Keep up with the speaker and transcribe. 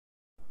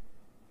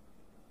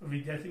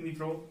વિદ્યાર્થી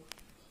મિત્રો,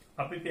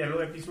 આપણે પહેલો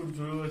એપિસોડ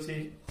જોયો હશે.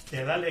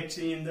 પહેલા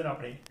લેક્ચરની અંદર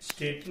આપણે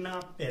સ્ટેટના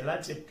પહેલા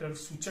ચેપ્ટર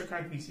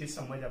સૂચકાંક વિશે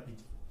સમજ આપી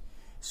હતી.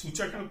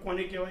 સૂચકાંક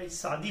કોને કહેવાય?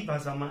 સાદી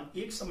ભાષામાં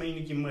એક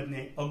સમયની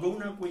કિંમતને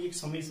અગાઉના કોઈ એક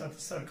સમય સાથે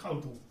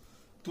સરખાવતું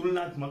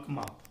તુલનાત્મક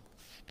માપ.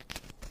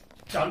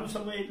 ચાલુ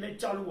સમય એટલે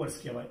ચાલુ વર્ષ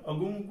કહેવાય,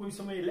 અગાઉનું કોઈ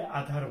સમય એટલે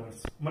આધાર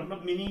વર્ષ.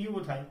 મતલબ મિનિંગ એવો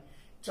થાય,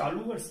 ચાલુ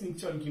વર્ષની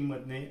ચલ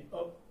કિંમતને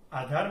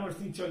આધાર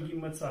વર્ષની ચલ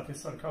કિંમત સાથે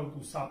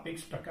સરખાવતું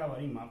સાપેક્ષ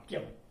ટકાવારી માપ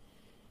કહેવાય.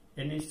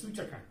 એને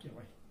સૂચકાંક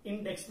કહેવાય.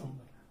 ઇન્ડેક્સ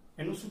નંબર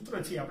એનું સૂત્ર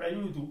છે, આપણે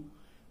જોયું હતું,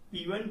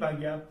 P1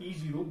 ભાગ્યા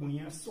P0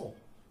 ગુણ્યા 100.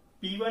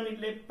 P1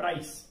 એટલે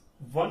પ્રાઇસ,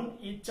 1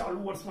 એ ચાલુ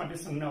વર્ષ માટે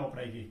સંજ્ઞા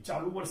વપરાય છે.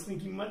 ચાલુ વર્ષની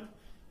કિંમત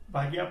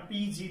ભાગ્યા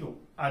P0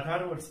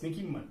 આધાર વર્ષની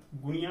કિંમત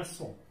ગુણ્યા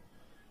 100.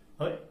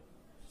 હવે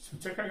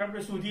સૂચકાંક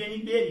આપણે શોધીએ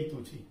એની બે રીતો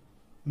છે.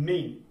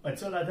 મેઇન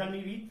અચલ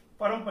આધારની રીત,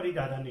 પારંપરિક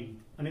આધારની રીત,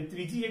 અને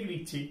ત્રીજી એક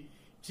રીત છે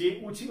જે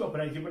ઓછી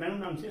વપરાય છે પણ એનું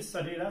નામ છે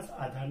સરેરાશ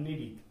આધારની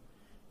રીત.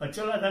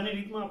 અચલ આધારની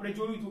રીતમાં આપણે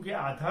જોયું હતું કે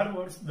આધાર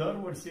વર્ષ દર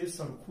વર્ષે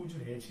સરખું જ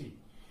રહે છે.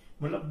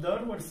 મતલબ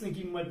દર વર્ષની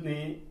કિંમતને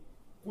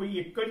કોઈ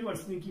એક જ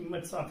વર્ષની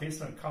કિંમત સાથે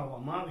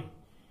સરખાવવામાં આવે.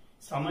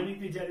 સામાન્ય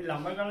રીતે જ્યારે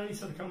લાંબા ગાળાની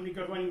સરખામણી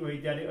કરવાની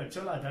હોય ત્યારે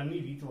અચલ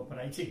આધારની રીત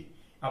વપરાય છે.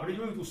 આપણે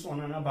જોયું હતું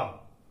સોનાના ભાવ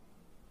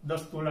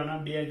 10 તોલાના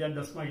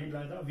 2010માં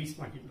કેટલા હતા,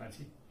 20માં કેટલા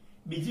છે.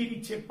 બીજી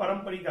રીત છે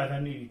પારંપરિક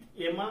આધારની રીત.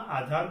 એમાં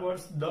આધાર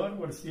વર્ષ દર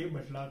વર્ષે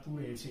બદલાતું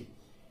રહે છે.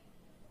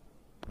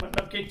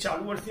 મતલબ કે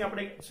ચાલુ વર્ષની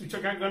આપણે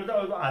સૂચકાંક ગણતા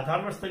હોય તો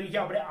આધાર વર્ષ તરીકે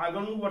આપણે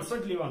આગળનું વર્ષ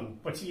જ લેવાનું,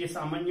 પછી એ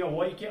સામાન્ય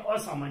હોય કે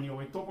અસામાન્ય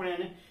હોય તો પણ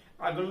એને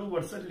આગળનું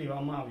વર્ષ જ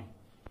લેવામાં આવે.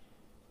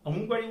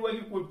 અમુક વાર એવું હોય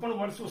કે કોઈ પણ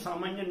વર્ષો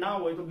સામાન્ય ના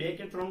હોય તો 2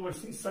 કે 3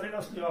 વર્ષની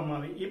સરેરાશ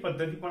લેવામાં આવે. એ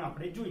પદ્ધતિ પણ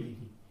આપણે જોઈ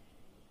લીધી.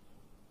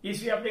 એ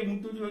સિવાય આપણે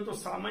મુદ્દો જોયો તો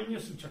સામાન્ય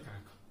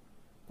સૂચકાંક.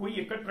 કોઈ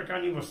એક જ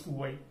પ્રકારની વસ્તુ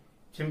હોય,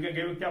 જેમ કે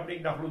ગઈ વખતે આપણે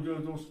એક દાખલો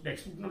જોયો હતો,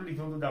 ટેક્સ્ટબુકનો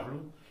લીધો હતો દાખલો,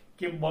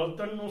 કે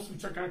બળતણનો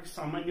સૂચકાંક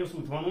સામાન્ય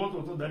શોધવાનો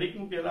હતો તો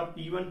દરેકનું પહેલા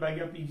P1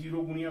 ભાગ્યા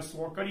P0 ગુણ્યા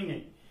 100 કરીને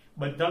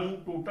બધાનું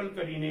ટોટલ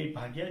કરીને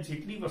ભાગ્યા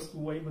જેટલી વસ્તુ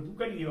હોય એ બધું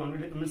કરી દેવાનું,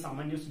 એટલે તમને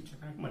સામાન્ય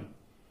સૂચકાંક મળે.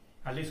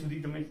 હાલે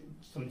સુધી તમે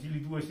સમજી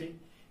લીધું હશે,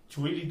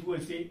 જોઈ લીધું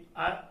હશે.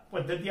 આ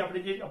પદ્ધતિ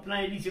આપણે જે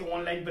અપનાવેલી છે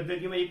ઓનલાઈન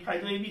પદ્ધતિમાં એક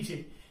ફાયદો એ બી છે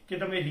કે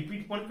તમે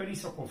રિપીટ પણ કરી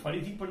શકો,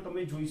 ફરીથી પણ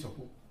તમે જોઈ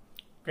શકો.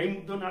 કઈ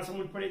મુદ્દો ના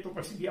સમજ પડે તો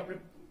પછીથી આપણે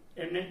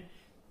એમને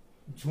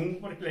ઝૂમ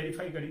પર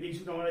ક્લેરિફાઈ કરી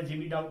દઈશું, તમારા જે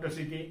બી ડાઉટ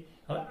હશે તે.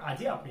 હવે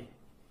આજે આપણે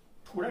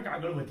થોડાક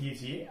આગળ વધીએ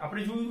છીએ.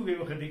 આપણે જોયું એ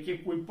વખતે કે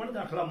કોઈ પણ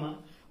દાખલામાં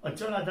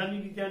અચળ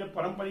આધારની રીતે અને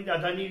પારંપરિક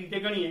આધારની રીતે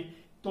ગણીએ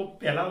તો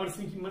પહેલા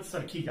વર્ષની કિંમત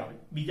સરખી જ આવે,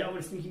 બીજા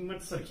વર્ષની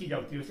કિંમત સરખી જ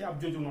આવતી હશે.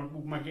 આપ જોજો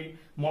નોટબુકમાં કે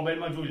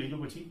મોબાઈલમાં જોઈ લેજો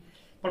પછી.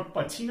 પણ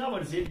પછીના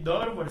વર્ષે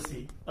દર વર્ષે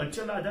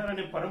અચલ આધાર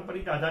અને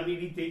પારંપરિક આધારની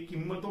રીતે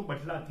કિંમતો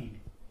બદલાતી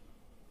રહે.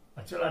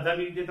 અચલ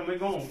આધારની રીતે તમે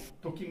ગણો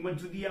તો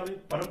કિંમત જુદી આવે,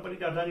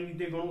 પારંપરિક આધારની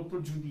રીતે ગણો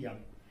તો જુદી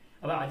આવે.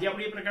 હવે આજે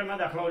આપણે એ પ્રકારના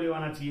દાખલાઓ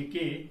લેવાના છીએ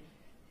કે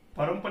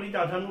પારંપરિક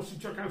આધારનો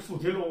સૂચકાંક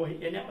શોધેલો હોય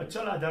એને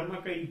અચલ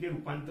આધારમાં કઈ રીતે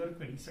રૂપાંતર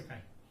કરી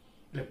શકાય.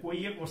 એટલે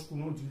કોઈ એક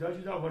વસ્તુનો જુદા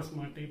જુદા વર્ષ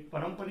માટે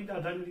પારંપરિક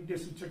આધારની રીતે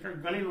સૂચકાંક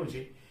ગણેલો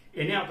છે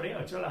એને આપણે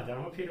અચલ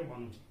આધારમાં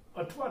ફેરવવાનો છે.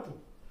 અથવા તો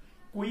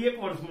કોઈ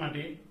એક વર્ષ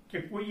માટે કે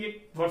કોઈ એક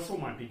વર્ષો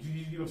માટે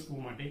જુદી જુદી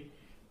વસ્તુઓ માટે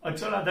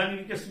અચલ આધારની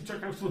રીતે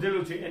સૂચકાંક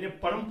શોધેલો છે એને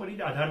પારંપરિક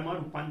આધારમાં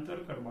રૂપાંતર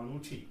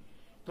કરવાનું છે.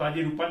 તો આજે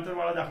રૂપાંતર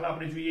વાળા દાખલા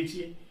આપણે જોઈએ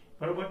છીએ,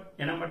 બરોબર.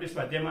 એના માટે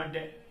સ્વાધ્યાય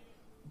માટે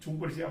શું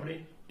પડશે આપણે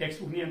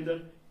ટેક્સ્ટબુકની અંદર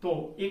તો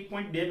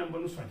 1.2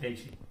 નંબરનું સ્વાધ્યાય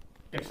છે.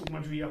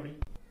 ટેક્સ્ટબુકમાં જોઈએ આપણે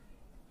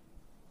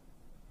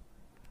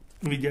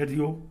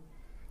વિદ્યાર્થીઓ,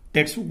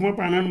 ટેક્સ્ટબુકમાં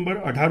પાના નંબર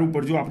 18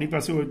 ઉપર જો આપણી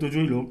પાસે હોય તો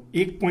જોઈ લો.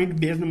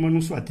 1.2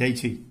 નંબરનું સ્વાધ્યાય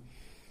છે.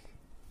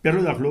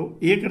 પહેલો દાખલો,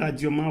 એક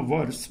રાજ્યમાં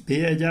વર્ષ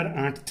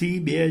 2008 થી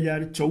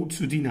 2014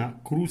 સુધીના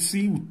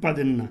કૃષિ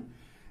ઉત્પાદનના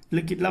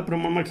એટલે કેટલા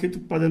પ્રમાણમાં ખેત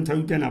ઉત્પાદન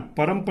થયું તેના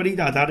પારંપરિક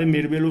આધારે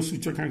મેળવેલો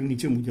સૂચકાંક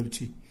નીચે મુજબ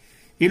છે.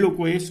 એ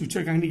લોકોએ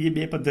સૂચકાંકની જે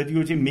બે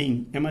પદ્ધતિઓ છે મેઇન,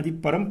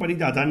 એમાંથી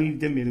પારંપરિક આધારની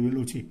રીતે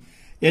મેળવેલો છે.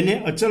 એને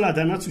અચલ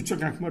આધારના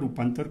સૂચકાંકમાં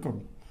રૂપાંતર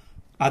કરો.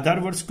 આધાર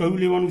વર્ષ કયું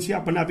લેવાનું છે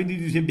આપણને આપી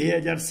દીધું છે,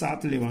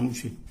 2007 લેવાનું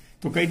છે.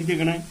 તો કઈ રીતે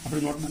ગણાય?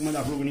 આપણે નોટબુકમાં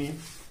દાખલો ગણીએ.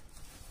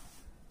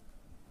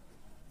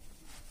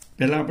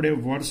 પહેલા આપણે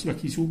વર્ષ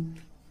લખીશું,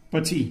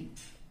 પછી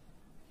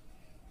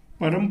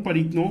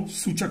પારંપરિકનો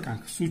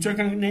સૂચકાંક.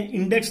 સૂચકાંકને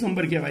ઇન્ડેક્સ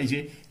નંબર કહેવાય છે,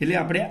 એટલે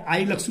આપણે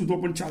આઈ લખશું તો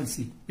પણ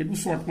ચાલશે, એટલું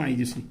શોર્ટમાં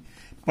આવી જશે.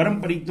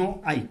 પારંપરિકનો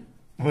આઈ.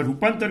 હવે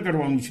રૂપાંતર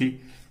કરવાનું છે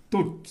તો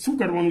શું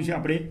કરવાનું છે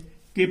આપણે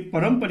કે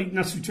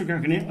પારંપરિકના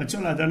સૂચકાંકને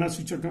અચલ આધારના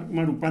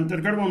સૂચકાંકમાં રૂપાંતર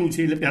કરવાનું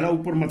છે. એટલે પહેલા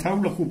ઉપર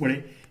મથાળું લખવું પડે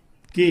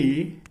કે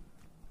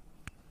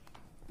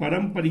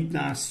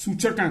પારંપરિકના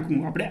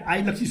સૂચકાંકનું આપણે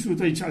આઈ લખીશું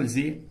તો એ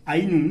ચાલશે.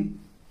 આઈનું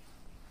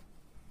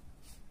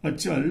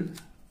અચલ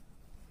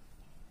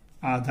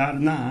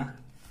આધારના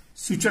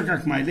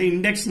સૂચકાંકમાં એટલે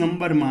ઇન્ડેક્સ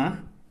નંબરમાં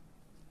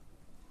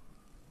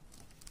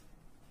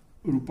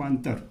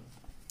રૂપાંતર.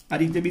 આ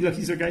રીતે બી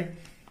લખી શકાય.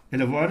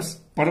 એટલે વર્ષ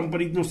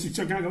પારંપરિકનો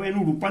સૂચકાંક. હવે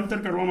એનું રૂપાંતર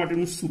કરવા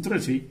માટેનું સૂત્ર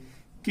છે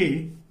કે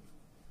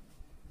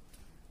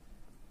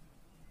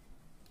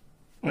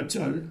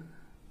અચલ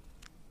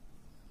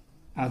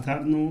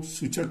આધારનો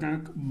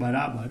સૂચકાંક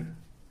બરાબર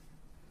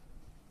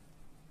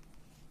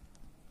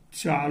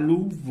ચાલુ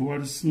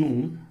વર્ષનો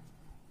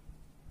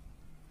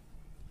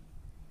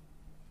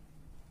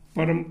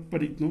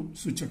પારંપરિકનો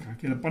સૂચકાંક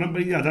એટલે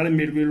પારંપરિક આધારે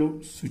મેળવેલો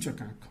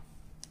સૂચકાંક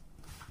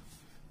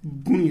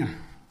ગુણ્યા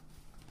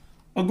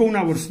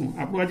અગાઉના વર્ષનો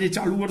આપણું આ જે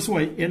ચાલુ વર્ષ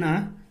હોય એના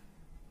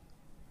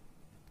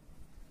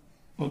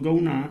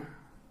અગાઉના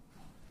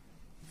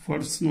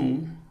વર્ષનો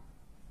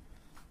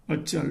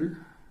અચલ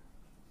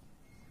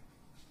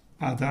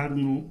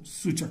આધારનો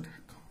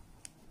સૂચકાંક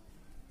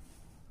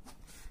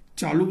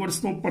ચાલુ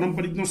વર્ષનો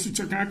પારંપરિકનો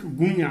સૂચકાંક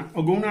ગુણ્યા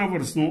અગાઉના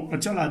વર્ષનો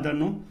અચલ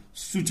આધારનો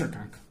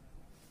સૂચકાંક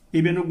એ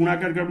બેનો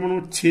ગુણાકાર કરવાનો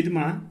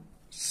છેદમાં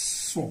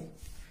 100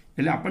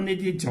 એટલે આપણને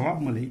જે જવાબ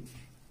મળે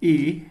એ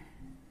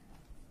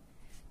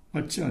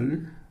અચલ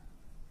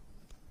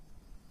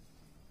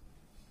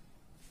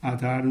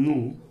આધારનો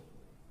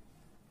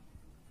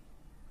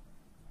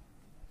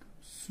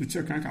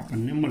સૂચકાંક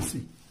આપણને મળશે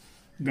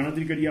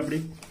ગણતરી કરીએ આપણે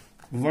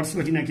વર્ષ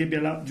લખી નાખીએ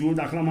પહેલા જુઓ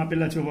દાખલામાં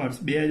આપેલા છે વર્ષ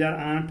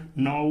 2008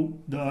 9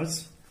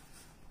 10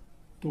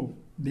 તો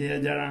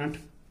 2008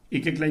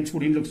 એક એક લાઈન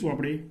છોડીને લખશું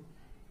આપણે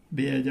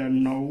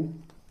 2009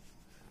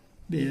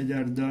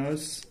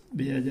 2010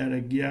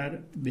 2011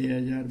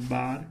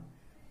 2012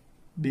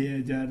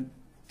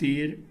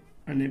 2013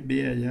 અને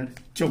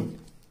 2014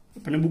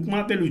 આપણને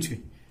બુકમાં આપેલું છે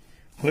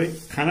હવે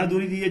ખાના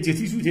દોરી દઈએ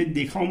જેથી શું છે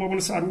દેખાવમાં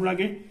પણ સારું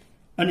લાગે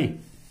અને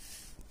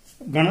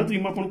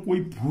ગણતરીમાં પણ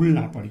કોઈ ભૂલ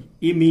ના પડી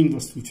એ મેઇન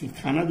વસ્તુ છે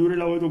ખાના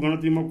દોરેલા હોય તો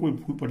ગણતરીમાં કોઈ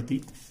ભૂલ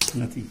પડતી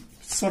નથી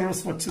સરળ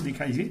સ્વચ્છ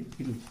દેખાય છે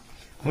એટલું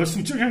હવે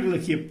સૂચકાંક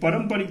લખીએ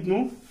પારંપરિકનો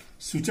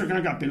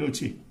સૂચકાંક આપેલો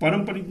છે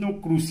પારંપરિકનો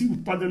કૃષિ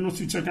ઉત્પાદનનો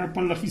સૂચકાંક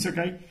પણ લખી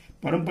શકાય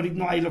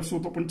પારંપરિકનો આઈ લખશો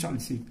તો પણ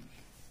ચાલશે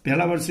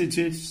પહેલા વર્ષે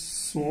છે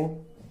 100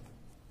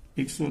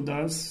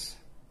 110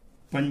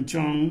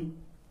 95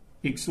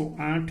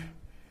 108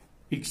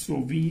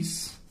 120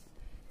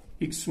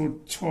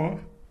 106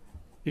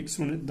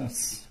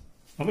 110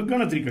 હવે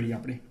ગણતરી કરીએ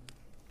આપણે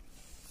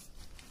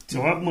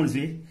જવાબ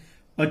મળશે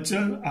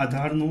અચલ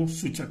આધારનો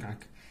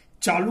સૂચકાંક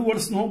ચાલુ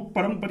વર્ષનો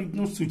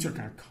પારંપરિકનો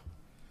સૂચકાંક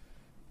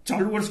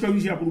ચાલુ વર્ષ કયું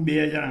છે આપણું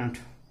 2008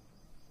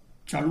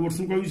 ચાલુ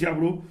વર્ષનું કયું છે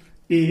આપણું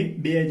એ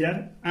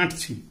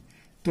 2008 છે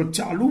તો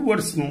ચાલુ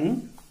વર્ષનો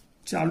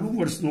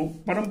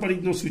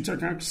પારંપરિકનો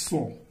સૂચકાંક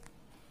 100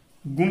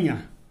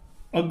 ગુણ્યા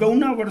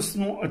અગાઉના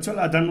વર્ષનો અચલ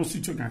આધારનો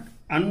સૂચકાંક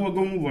આનું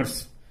અગાઉનું વર્ષ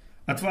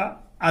અથવા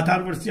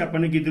આધાર વર્ષ જે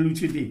આપણને કીધેલું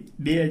છે તે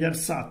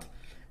 2007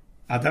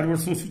 આધાર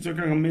વર્ષનો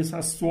સૂચકાંક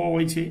હંમેશા 100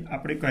 હોય છે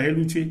આપણે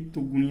કહેલું છે તો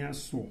ગુણ્યા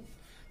 100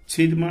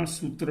 છેદમાં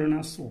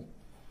સૂત્રના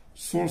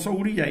 100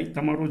 ઉડી જાય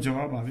તમારો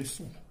જવાબ આવે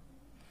 100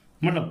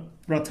 મતલબ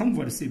પ્રથમ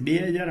વર્ષે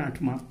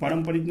 2008માં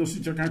પારંપરિકનો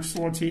સૂચકાંક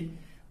 100 છે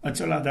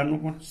અચલ આધારનો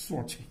પણ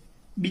 100 છે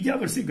બીજા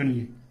વર્ષે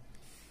ગણીએ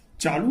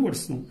ચાલુ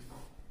વર્ષનો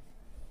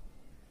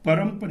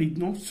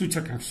પારંપરિકનો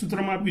સૂચકાંક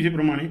સૂત્રમાં આપ્યું છે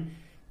પ્રમાણે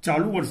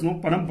ચાલુ વર્ષનો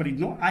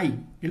પારંપરિકનો આઈ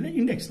એટલે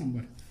ઇન્ડેક્સ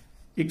નંબર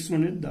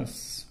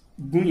 110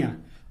 ગુણ્યા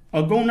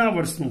અગાઉના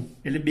વર્ષનો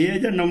એટલે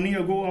 2009ની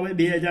અગાઉ આવે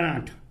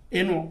 2008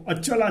 એનો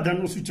અચલ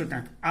આધારનો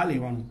સૂચકાંક આ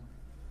લેવાનો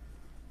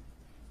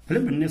એટલે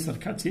બંને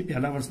સરખા છે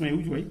પહેલા વર્ષમાં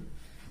એવું જ હોય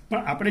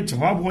પણ આપણે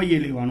જવાબ હોય એ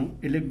લેવાનું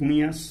એટલે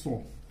ગુણ્યા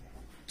 100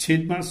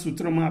 છેદમાં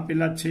સૂત્રમાં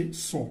આપેલા છે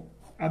 100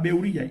 આ બે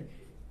ઉડી જાય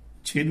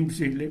છેદ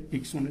ઉડશે એટલે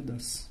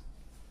 110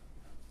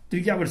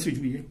 ત્રીજા વર્ષે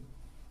જોઈએ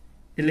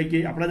એટલે કે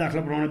આપણા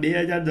દાખલા પ્રમાણે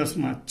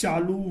 2010માં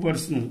ચાલુ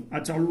વર્ષનું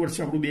આ ચાલુ વર્ષ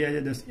આપણું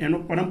 2010 એનો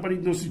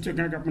પારંપરિકનો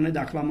સૂચકાંક આપણને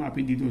દાખલામાં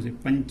આપી દીધો છે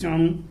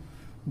 95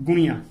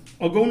 ગુણ્યા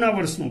અગાઉના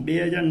વર્ષનો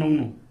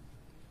 2009નો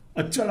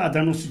અચલ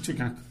આધારનો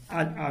સૂચકાંક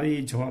આ આવે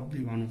એ જવાબ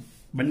લેવાનો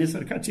બંને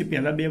સરખા છે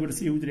પહેલા બે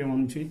વર્ષે એવું જ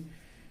રહેવાનું છે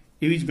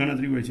એવી જ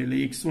ગણતરી હોય છે એટલે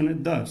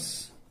 110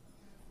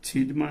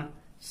 છેદમાં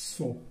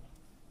 100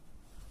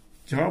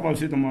 જવાબ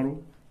આવશે તમારો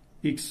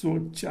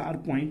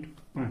 104.5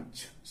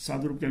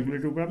 સાદુરૂપ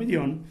કેલ્ક્યુલેટર ઉપર આપી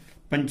દેવાનું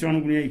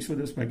 95 ગુણ્યા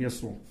 110 ભાગ્યા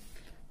 100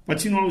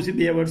 પછીનું આવશે 2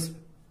 વર્ષ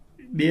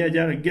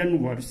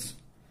 2011નું વર્ષ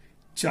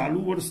ચાલુ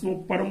વર્ષનો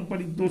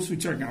પારંપરિકનો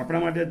સૂચકાંક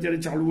આપણા માટે અત્યારે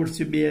ચાલુ વર્ષ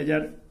છે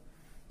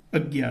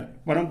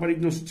 2011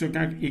 પારંપરિકનો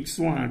સૂચકાંક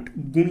 108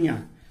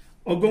 ગુણ્યા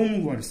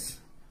અગાઉનું વર્ષ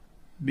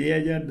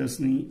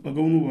 2010ની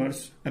અગાઉનું વર્ષ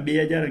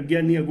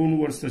 2011ની અગાઉનું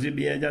વર્ષ થશે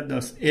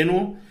 2010 એનો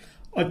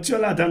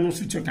અચલ આધારનો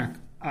સૂચકાંક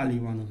આ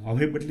લેવાનો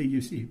હવે બદલાઈ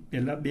જશે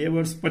પહેલા 2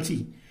 વર્ષ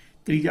પછી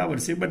ત્રીજા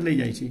વર્ષે બદલાઈ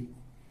જાય છે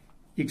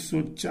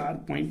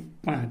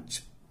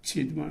 104.5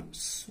 છેદમાં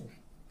 100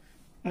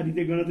 આ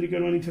રીતે ગણતરી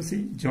કરવાની થશે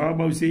જવાબ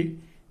આવશે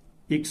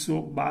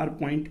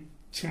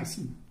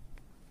 112.86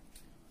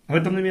 હવે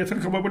તમને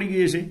મેથડ ખબર પડી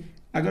ગઈ છે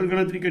આગળ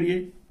ગણતરી કરીએ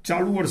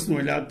ચાલુ વર્ષનો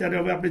એટલે અત્યારે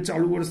હવે આપણે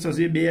ચાલુ વર્ષ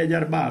થશે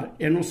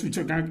 2012 એનો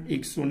સૂચકાંક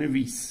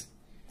 120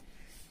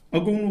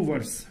 અગાઉનું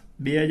વર્ષ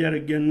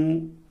 2011નું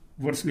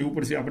વર્ષ લેવું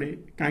પડશે આપણે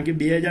કારણ કે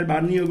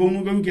 2012ની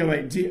અગાઉનું કયું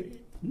કહેવાય જે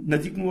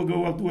નજીકનું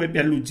અગાઉ આવતું હોય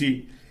પહેલું જે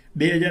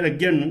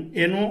 2011નું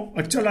એનો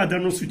અચલ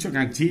આધારનો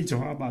સૂચકાંક જે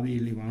જવાબ આવે એ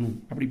લેવાનું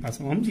આપણી પાસે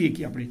સમજીએ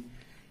કે આપણે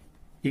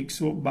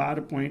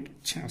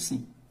 112.86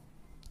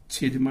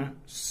 છેદમાં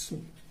 100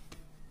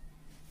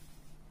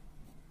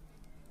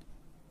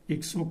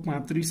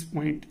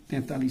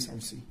 135.43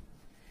 આવશે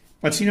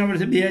પછીના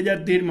વર્ષે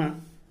 2013માં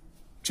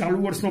ચાલુ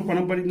વર્ષનો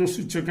પારંપરિકનો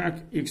સૂચકાંક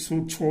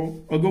 106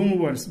 અગાઉનું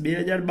વર્ષ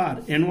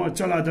 2012 એનો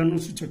અચલ આધારનો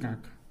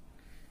સૂચકાંક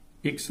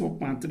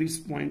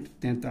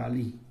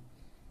 135.43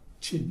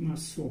 છેદમાં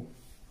 100.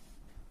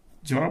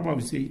 જવાબ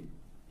આવશે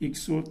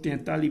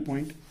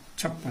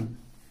 143.56.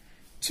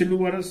 છેલ્લું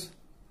વર્ષ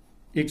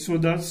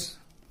 110.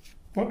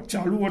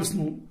 ચાલુ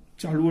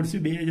વર્ષે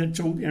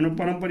 2014 એનો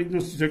પારંપરિકનો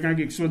સૂચકાંક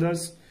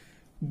 110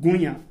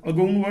 ગુણ્યા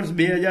અગાઉનું વર્ષ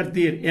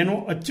 2013 એનો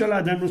અચલ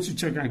આધારનો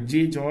સૂચકાંક જે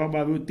જવાબ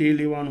આવ્યો તે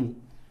લેવાનું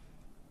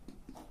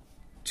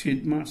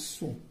છેદમાં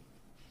 100.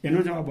 એનો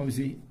જવાબ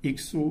આવશે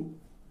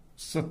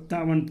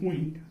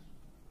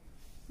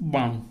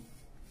 157.92.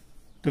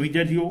 તો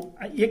વિદ્યાર્થીઓ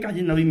એક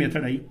આજે નવી મેથડ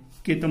આવી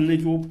કે તમને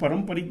જો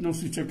પારંપરિકનો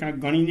સૂચકાંક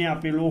ગણીને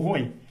આપેલો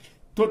હોય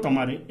તો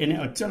તમારે એને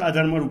અચલ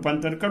આધારમાં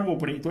રૂપાંતર કરવો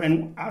પડે. તો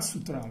એનું આ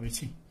સૂત્ર આવે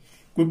છે.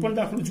 કોઈ પણ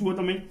દાખલો જુઓ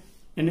તમે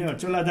એને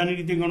અચલ આધારની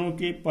રીતે ગણો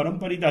કે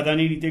પારંપરિક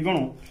આધારની રીતે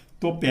ગણો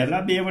તો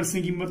પહેલા 2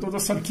 વર્ષની કિંમતો તો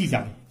સરખી જ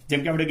આવે. જેમ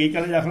કે આપણે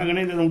ગઈકાલે દાખલા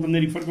ગણાવી તો હું તમને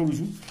રિફર કરું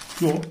છું.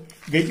 જો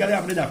ગઈકાલે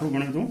આપણે દાખલો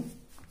ગણ્યો હતો,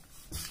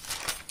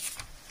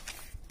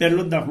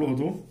 પહેલો જ દાખલો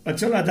હતો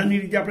અચલ આધારની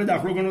રીતે આપણે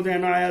દાખલો ગણ્યો તો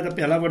એના આવ્યા હતા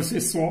પહેલા વર્ષે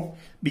 100,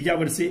 બીજા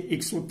વર્ષે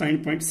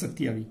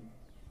 103.27,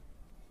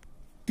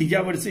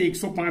 ત્રીજા વર્ષે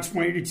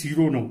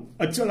 105.09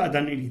 અચલ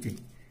આધારની રીતે.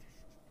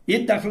 એ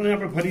જ દાખલાને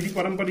આપણે ફરીથી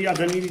પારંપરિક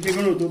આધારની રીતે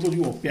ગણ્યો તો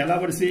જુઓ પહેલા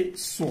વર્ષે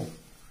 100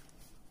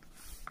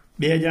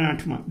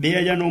 2008માં,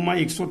 2009માં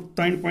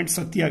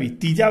 103.27,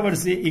 ત્રીજા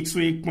વર્ષે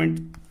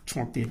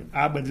 101.76.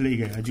 આ બદલાઈ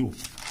ગયા. જુઓ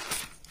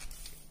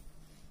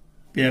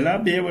પહેલા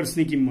 2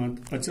 વર્ષની કિંમત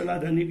અચલ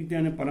આધારની રીતે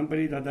અને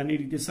પારંપરિક આધારની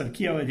રીતે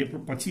સરખી આવે છે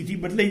પણ પછીથી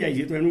બદલાઈ જાય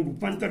છે. તો એનું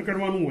રૂપાંતર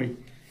કરવાનું હોય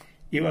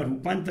એવા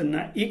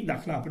રૂપાંતરના એક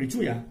દાખલા આપણે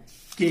જોયા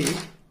કે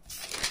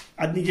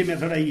આજની જે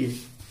મેથડ આવી છે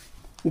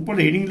ઉપર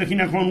હેડિંગ લખી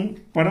નાખવાનું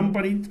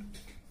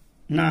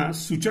પારંપરિકના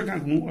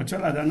સૂચકાંકનું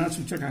અચલ આધારના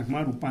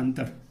સૂચકાંકમાં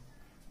રૂપાંતર.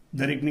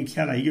 દરેકને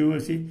ખ્યાલ આવી ગયો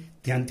હશે.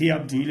 ધ્યાનથી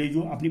આપ જોઈ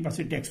લેજો. આપની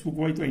પાસે ટેક્સ્ટબુક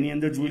હોય તો એની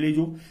અંદર જોઈ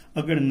લેજો.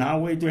 અગર ના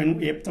હોય તો એનું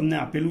એપ તમને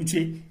આપેલું છે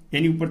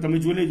એની ઉપર તમે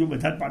જોઈ લેજો.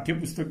 બધા જ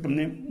પાઠ્યપુસ્તક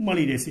તમને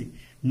મળી રહેશે.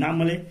 ના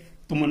મળે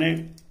તો મને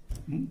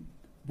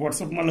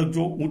વોટ્સઅપમાં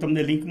લખજો. હું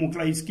તમને લિંક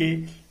મોકલાવીશ કે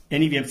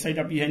એની વેબસાઇટ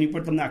આપી એની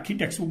ઉપર તમને આખી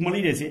ટેક્સ્ટબુક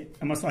મળી રહેશે.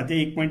 એમાં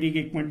સ્વાધ્યાય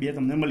 1.1 1.2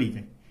 તમને મળી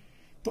જાય.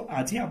 તો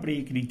આજે આપણે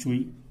એક રીત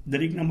જોઈ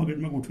દરેકના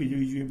મગજમાં ગોઠવી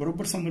જવી જોઈએ,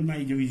 બરોબર સમજમાં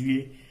આવી જવી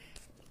જોઈએ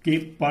કે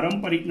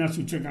પારંપરિકના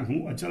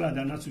સૂચકાંકનું અચલ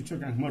આધારના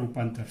સૂચકાંકમાં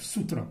રૂપાંતર.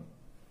 સૂત્ર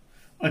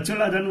અચલ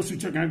આધારનો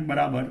સૂચકાંક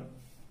બરાબર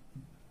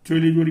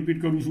જોઈ લેજો. રિપીટ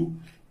કરું છું.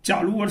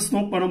 ચાલુ વર્ષનો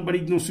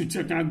પારંપરિકનો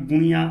સૂચકાંક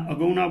ગુણ્યા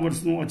અગાઉના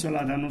વર્ષનો અચલ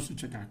આધારનો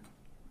સૂચકાંક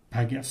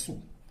ભાગ્યા 100.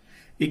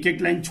 એક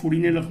એક લાઈન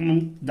છોડીને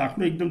લખવાનું.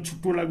 દાખલો એકદમ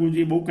છૂટો લાગવો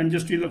જોઈએ. બહુ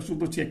કંજસ્ટી લખશું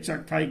તો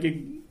ચેકચાક થાય કે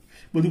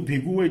બધું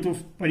ભેગું હોય તો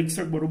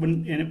પરીક્ષક બરોબર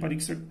એને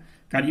પરીક્ષક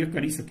કાર્ય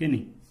કરી શકે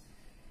નહીં.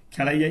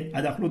 ખ્યાલ આવી જાય.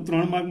 આ દાખલો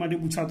 3 માર્ક માટે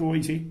પૂછાતો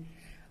હોય છે.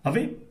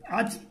 હવે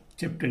આ જ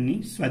ચેપ્ટરની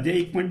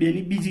સ્વાધ્યાય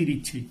 1.2ની બીજી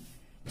રીત છે.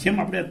 જેમ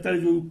આપણે અત્યારે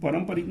જોયું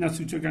પારંપરિકના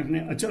સૂચકાંકને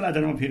અચલ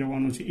આધારમાં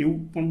ફેરવવાનો છે એવું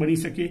પણ બની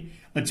શકે.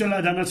 અચલ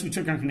આધારના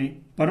સૂચકાંકને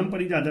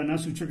પારંપરિક આધારના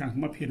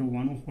સૂચકાંકમાં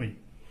ફેરવવાનો હોય.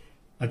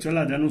 અચલ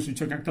આધારનો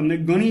સૂચકાંક તમને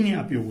ગણીને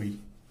આપ્યો હોય,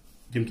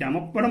 જેમ કે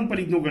આમાં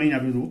પારંપરિકનો ગણીને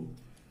આપ્યો હતો,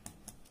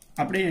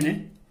 આપણે એને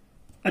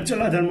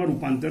અચલ આધારમાં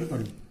રૂપાંતર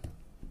કર્યું.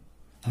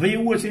 હવે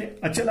એવું હશે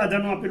અચલ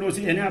આધારનો આપેલો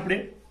છે એને આપણે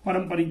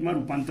પારંપરિકમાં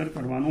રૂપાંતર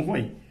કરવાનો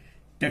હોય.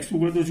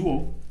 ટેક્સ્ટબુક તો જુઓ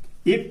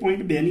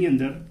 1.2ની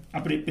અંદર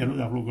આપણે પહેલો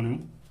દાખલો ગણ્યો.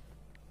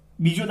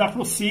 બીજો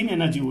દાખલો સેમ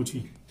એના જેવો છે.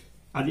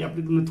 આજે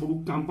આપણે તમને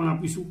થોડુંક કામ પણ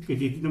આપીશું કે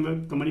જેથી તમે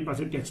તમારી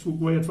પાસે ટેક્સ્ટબુક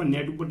હોય અથવા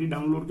નેટ ઉપરથી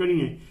ડાઉનલોડ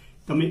કરીને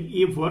તમે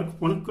એ વર્ક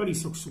પણ કરી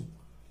શકશો.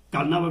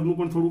 કાલના વર્ગનું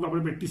પણ થોડુંક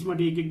આપણે પ્રેક્ટિસ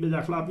માટે 1-2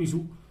 દાખલા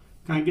આપીશું.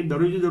 કારણ કે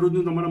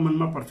દરરોજનું તમારા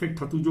મનમાં પરફેક્ટ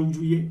થતું જવું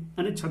જોઈએ.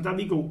 અને છતાં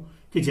બી કહું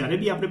કે જ્યારે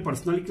બી આપણે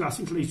પર્સનલી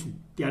ક્લાસીસ લઈશું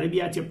ત્યારે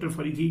બી આ ચેપ્ટર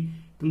ફરીથી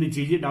તમને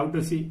જે ડાઉટ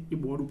હશે એ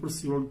બોર્ડ ઉપર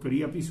સોલ્વ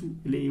કરી આપીશું.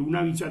 એટલે એવું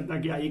ના વિચારતા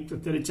કે આ એક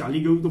અત્યારે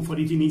ચાલી ગયું તો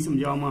ફરીથી નહીં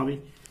સમજાવવામાં આવે,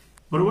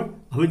 બરોબર.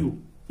 હવે જુઓ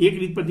એક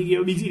રીત પતી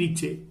ગઈ. બીજી રીત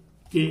છે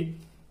કે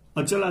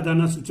અચલ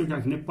આધારના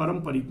સૂચકાંકને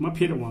પારંપરિકમાં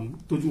ફેરવવાનું.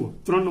 તો જુઓ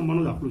 3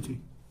 નંબરનો દાખલો છે.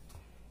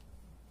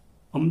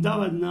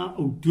 અમદાવાદના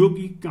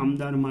ઔદ્યોગિક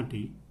કામદાર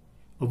માટે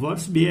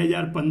વર્ષ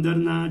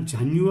 2015ના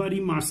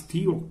જાન્યુઆરી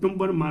માસથી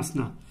ઓક્ટોબર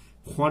માસના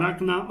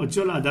ખોરાકના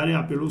અચલ આધારે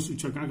આપેલો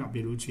સૂચકાંક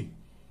આપેલો છે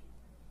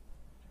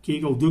કે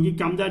એક ઔદ્યોગિક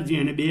કામદાર છે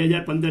એને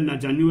 2015ના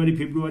જાન્યુઆરી,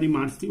 ફેબ્રુઆરી,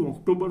 માર્ચથી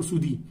ઓક્ટોબર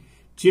સુધી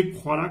જે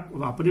ખોરાક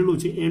વાપરેલો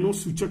છે એનો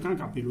સૂચકાંક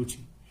આપેલો છે,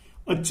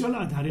 અચલ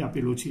આધારે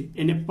આપેલો છે.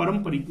 એને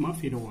પારંપરિકમાં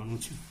ફેરવવાનો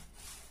છે.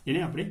 એને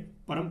આપણે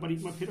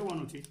પારંપરિકમાં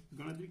ફેરવવાનો છે.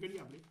 ગણતરી કરીએ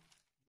આપણે.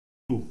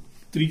 તો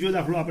ત્રીજો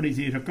દાખલો આપણે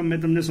જે રકમ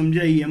મેં તમને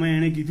સમજાવી એમાં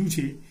એણે કીધું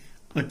છે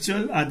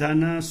અચલ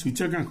આધારના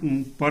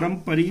સૂચકાંકનું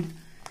પારંપરિક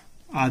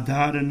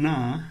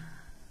આધારના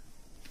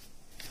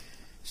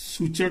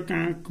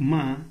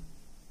સૂચકાંકમાં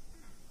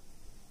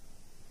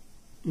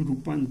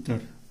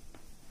રૂપાંતર,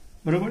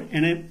 બરાબર.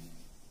 એને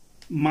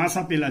માસ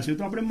આપેલા છે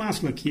તો આપણે માસ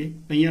લખીએ.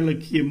 અહીંયા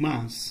લખીએ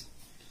માસ.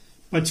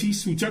 પછી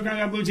સૂચકાંક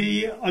આપ્યો છે એ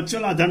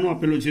અચલ આધારનો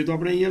આપેલો છે તો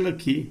આપણે અહીંયા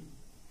લખીએ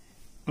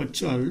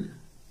અચલ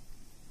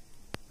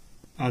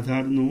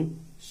આધારનો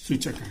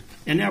સૂચકાંક.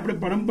 એને આપણે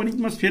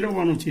પારંપરિકમાં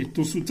ફેરવવાનો છે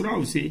તો સૂત્ર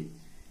આવશે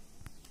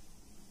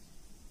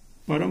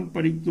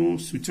પારંપરિકનો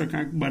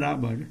સૂચકાંક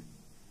બરાબર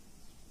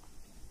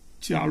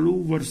ચાલુ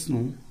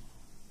વર્ષનો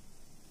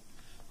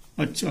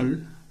અચલ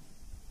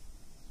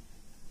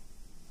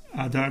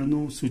આધારનો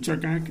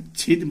સૂચકાંક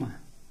છેદમાં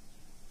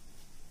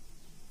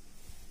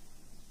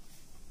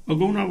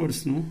અગાઉના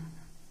વર્ષનો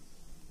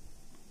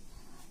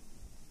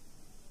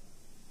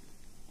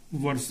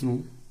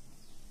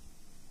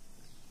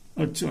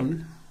અચલ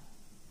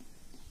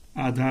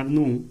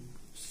આધારનું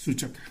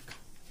સૂચકાંક,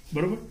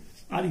 બરોબર?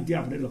 આ રીતે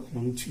આપણે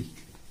લખવાનું છે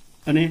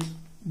અને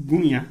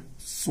ગુણ્યા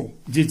 100.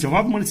 જે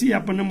જવાબ મળશે એ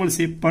આપણને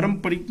મળશે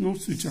પારંપરિકનો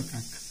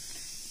સૂચકાંક.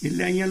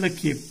 એટલે અહીંયા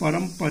લખીએ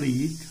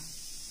પારંપરિક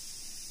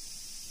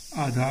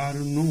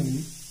આધારનું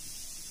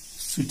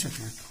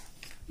સૂચકાંક.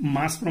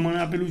 માસ પ્રમાણે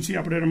આપેલું છે.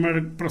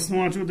 આપણે પ્રશ્ન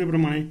વાંચ્યો તે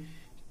પ્રમાણે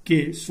કે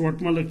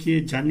શોર્ટમાં લખીએ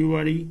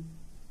જાન્યુઆરી,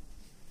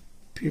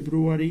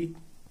 ફેબ્રુઆરી,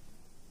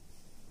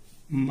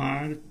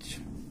 માર્ચ,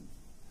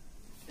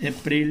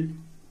 એપ્રિલ,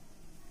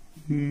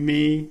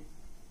 મે,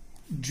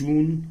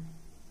 જૂન,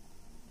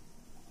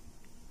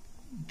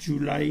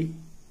 જુલાઈ,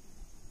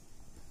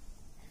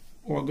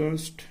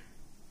 ઓગસ્ટ,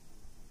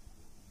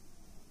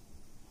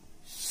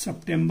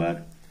 સપ્ટેમ્બર,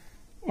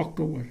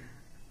 ઓક્ટોબર.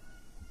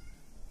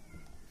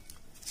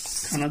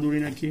 ખાના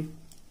દોરી નાખીએ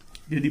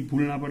જેથી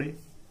ભૂલ ના પડે.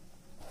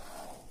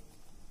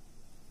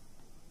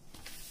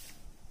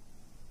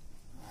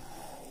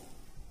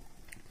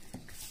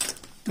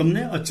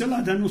 તમને અચલ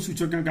આધારનો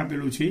સૂચકાંક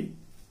આપેલો છે.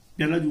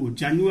 પહેલા જુઓ,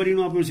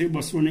 જાન્યુઆરીનો આપ્યો છે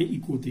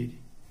 271,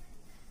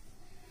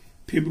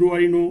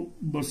 ફેબ્રુઆરીનો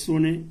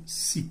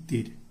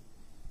 270,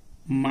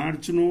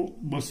 માર્ચનો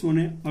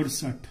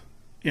 268,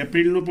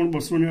 એપ્રિલનો પણ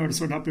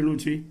 268 આપેલો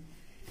છે,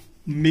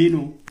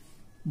 મેનો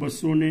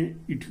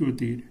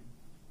 278,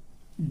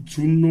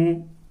 જૂનનો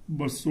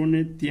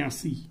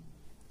 283,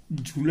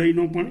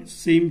 જુલાઈનો પણ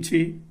સેમ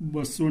છે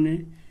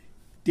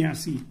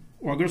 283,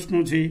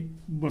 ઓગસ્ટનો છે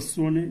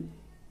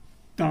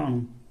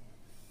 293,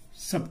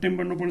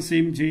 સપ્ટેમ્બરનો પણ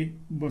સેમ છે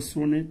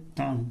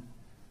 293,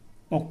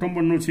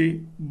 ઓક્ટોબરનો છે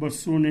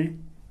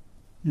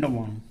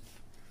 299.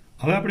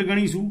 હવે આપણે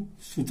ગણીશું.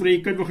 સૂત્ર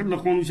એક જ વખત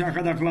લખવાનું છે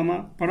આખા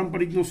દાખલામાં.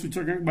 પારંપરિકનો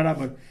સૂચકાંક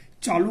બરાબર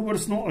ચાલુ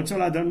વર્ષનો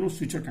અચલ આધારનો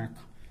સૂચકાંક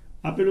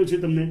આપેલો છે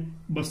તમને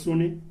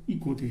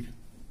 271.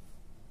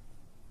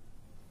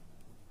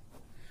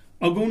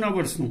 અગાઉના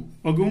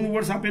અગાઉનું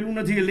વર્ષ આપેલું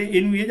નથી એટલે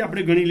એનું એ જ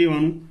આપણે ગણી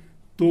લેવાનું.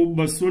 તો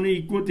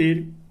 271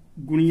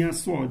 ગુણ્યા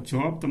 100,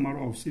 જવાબ તમારો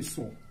આવશે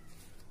 100.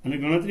 અને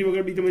ગણતરી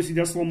વગર બી તમે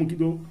સીધા 100 મૂકી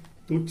દો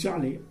તો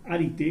ચાલે. આ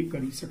રીતે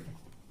કરી શકાય.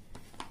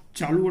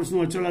 ચાલુ વર્ષનો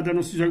અચલ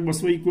આધારનો સૂચકાંક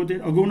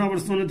 271. અગાઉના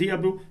વર્ષનો નથી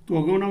આપ્યો તો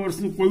અગાઉના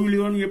વર્ષનું કોઈ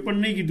લેવાનું એ પણ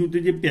નહીં કીધું. તો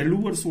જે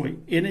પહેલું વર્ષ હોય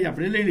એને જ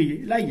આપણે લઈ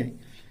જાય.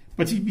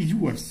 પછી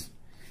બીજું વર્ષ,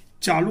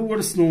 ચાલુ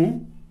વર્ષનો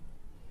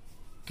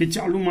કે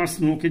ચાલુ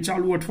માસનો કે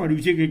ચાલુ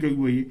અઠવાડિયું છે કે કયું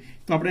હોય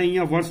તો આપણે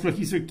અહીંયા વર્ષ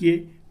લખી શકીએ,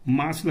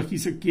 માસ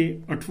લખી શકીએ,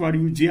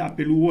 અઠવાડિયું જે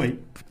આપેલું હોય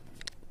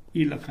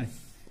એ લખાય.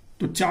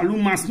 તો ચાલુ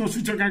માસનો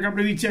સૂચકાંક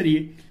આપણે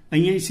વિચારીએ,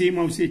 અહીંયા સેમ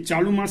આવશે.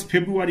 ચાલુ માસ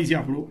ફેબ્રુઆરી છે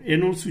આપણો,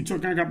 એનો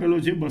સૂચકાંક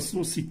આપેલો છે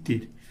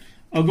 270.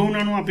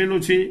 અગાઉનાનો આપેલો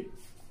છે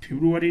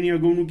ફેબ્રુઆરીની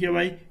અગાઉનું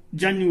કહેવાય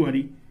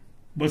જાન્યુઆરી,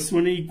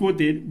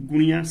 271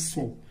 ગુણ્યા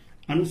 100.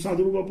 આનું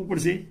સાદુરૂપ આપવું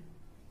પડશે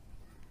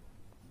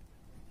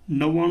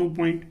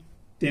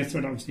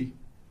 99.63 આવશે.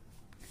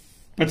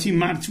 પછી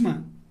માર્ચમાં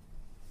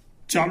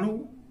ચાલુ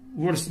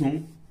વર્ષનો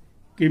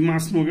કે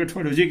માસનો કે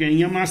અઠવાડિયો છે કે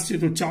અહીંયા માસ છે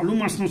તો ચાલુ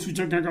માસનો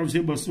સૂચકાંક આવશે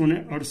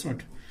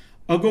 268.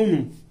 અગાઉનો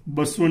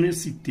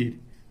 270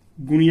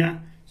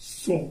 ગુણ્યા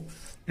 100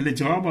 એટલે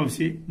જવાબ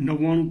આવશે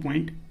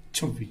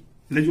 99.26.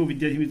 એટલે જો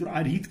વિદ્યાર્થી મિત્રો,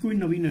 આ રીત કોઈ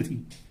નવી નથી.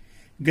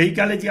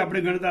 ગઈકાલે જે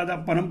આપણે ગણતા હતા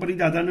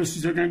પારંપરિક આધારનો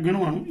સૂચકાંક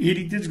ગણવાનું, એ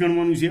રીતે જ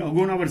ગણવાનું છે.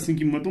 અગાઉના વર્ષની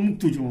કિંમતો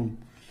મૂકતું જવાનું,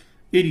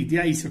 એ રીતે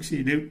આવી શકશે.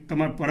 એટલે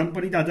તમારે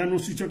પારંપરિક આધારનો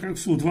સૂચકાંક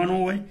શોધવાનો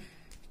હોય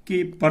કે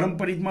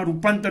પારંપરિકમાં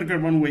રૂપાંતર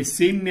કરવાનું હોય,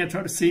 સેમ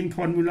મેથડ, સેમ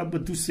ફોર્મ્યુલા,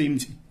 બધું સેમ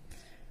છે.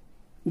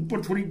 ઉપર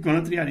થોડી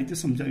ગણતરી આ રીતે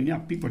સમજાવીને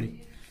આપવી પડે.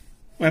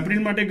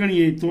 એપ્રિલ માટે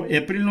ગણીએ તો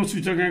એપ્રિલનો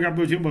સૂચકાંક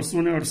આપ્યો છે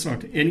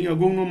 268. એની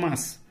અગાઉનો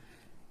માસ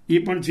એ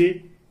પણ છે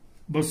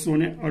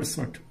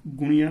 268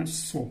 ગુણ્યા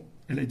 100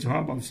 એટલે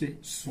જવાબ આવશે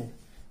 100.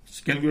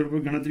 કેલ્ક્યુલેટર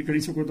પર ગણતરી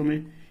કરી શકો તમે.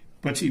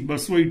 પછી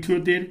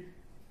 278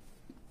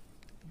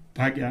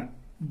 ભાગ્યા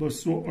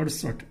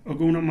 268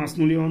 અગાઉના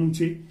માસનું લેવાનું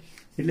છે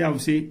એટલે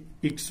આવશે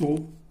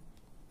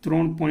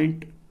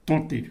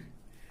 103.73.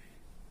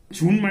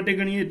 જૂન માટે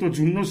ગણીએ તો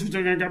જૂનનો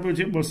સૂચકાંક આપ્યો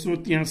છે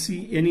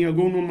 283. એની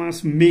અગાઉનો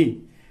માસ મે,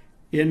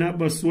 એના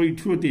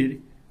 278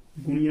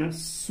 ગુણ્યા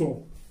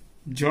 100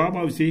 જવાબ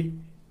આવશે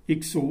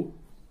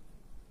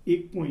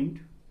 101.80.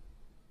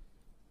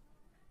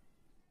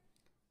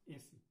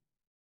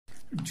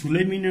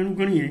 જુલાઈ મહિનાનું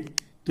ગણીએ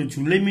તો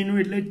જુલાઈ મહિનો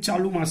એટલે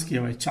ચાલુ માસ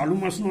કહેવાય. ચાલુ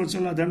માસનો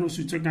અચલ આધારનો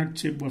સૂચકાંક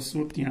છે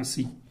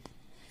 283.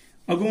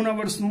 અગાઉના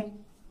વર્ષનો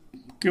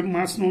કે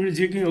માસનો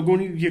જે કંઈ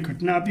અગાઉની જે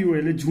ઘટના આપી હોય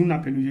એટલે જૂન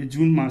આપેલું છે,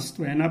 જૂન માસ, તો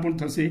એના પણ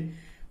થશે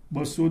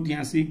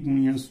 283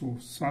 ગુણ્યા 100.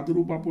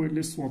 સાદુરૂપ આપો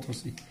એટલે 100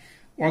 થશે.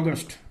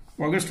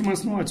 ઓગસ્ટ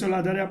માસનો અચલ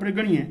આધારે આપણે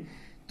ગણીએ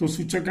તો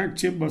સૂચકાંક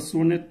છે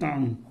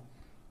 293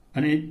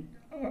 અને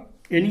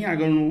એની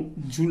આગળનું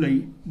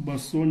જુલાઈ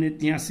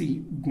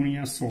 283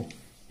 ગુણ્યા 100.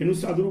 એનું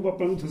સાદુરૂપ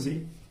આપવાનું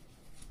થશે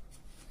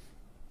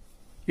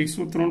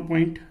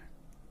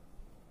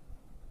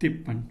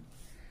 103.53.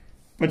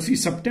 પછી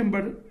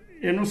સપ્ટેમ્બર,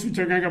 એનો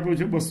સૂચકાંક આપ્યો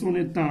છે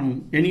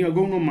 293. એની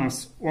અગાઉનો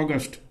માસ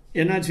ઓગસ્ટ,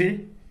 એના છે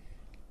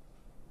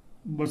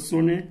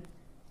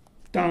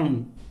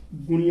 293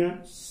 ગુણ્યા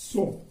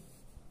 100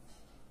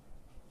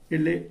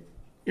 એટલે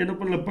એનો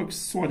પણ લગભગ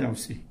 100 જ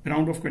આવશે,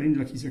 રાઉન્ડ ઓફ કરીને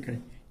લખી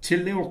શકાય.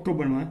 છેલ્લે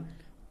ઓક્ટોબરમાં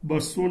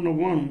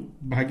 299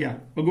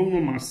 ભાગ્યા અગાઉનો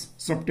માસ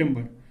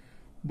સપ્ટેમ્બર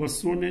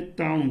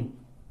 293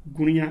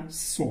 ગુણ્યા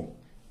 100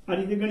 આ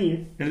રીતે ગણીએ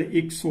એટલે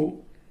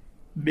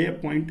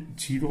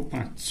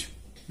 102.05.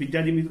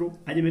 વિદ્યાર્થી મિત્રો,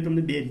 આજે મેં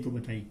તમને 2 રીતો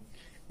બતાવી.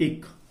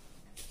 એક,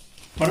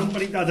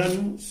 પારંપરિક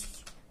આધારનું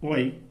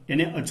હોય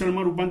એને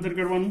અચળમાં રૂપાંતર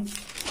કરવાનું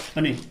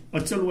અને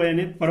અચળ હોય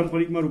એને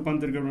પારંપરિકમાં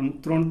રૂપાંતર કરવાનું.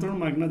 3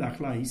 માર્કના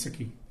દાખલા આવી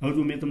શકે. હવે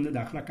તો મેં તમને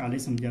દાખલા કાલે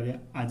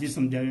સમજાવ્યા, આજે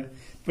સમજાવ્યા,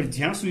 પણ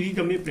જ્યાં સુધી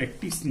તમે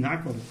પ્રેક્ટિસ ના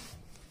કરો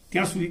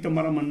ત્યાં સુધી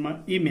તમારા મનમાં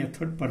એ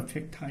મેથડ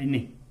પરફેક્ટ થાય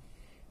નહીં.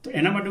 તો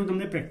એના માટે હું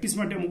તમને પ્રેક્ટિસ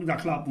માટે અમુક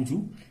દાખલા આપું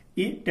છું.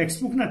 એ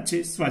ટેક્સ્ટબુકના જ છે,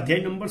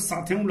 સ્વાધ્યાય નંબર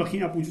સાથે હું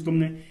લખીને આપું છું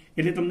તમને,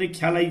 એટલે તમને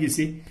ખ્યાલ આવી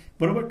જશે.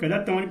 બરોબર?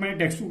 કદાચ તમારી પાસે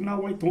ટેક્સ્ટબુક ના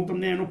હોય તો હું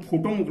તમને એનો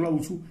ફોટો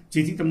મોકલાવું છું,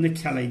 જેથી તમને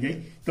ખ્યાલ આવી જાય.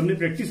 તમને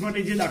પ્રેક્ટિસ માટે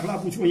જે દાખલા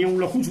આપું છું અહીંયા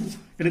હું લખું છું,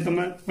 એટલે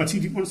તમે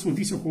પછીથી પણ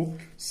શોધી શકો.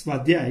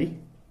 સ્વાધ્યાય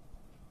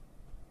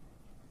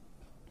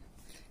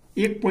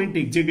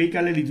 1.1 જે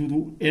ગઈકાલે લીધું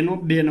હતું એનો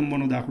 2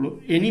 નંબરનો દાખલો,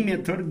 એની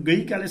મેથડ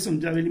ગઈકાલે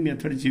સમજાવેલી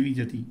મેથડ જેવી જ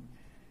હતી.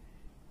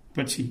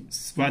 પછી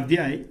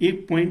સ્વાધ્યાય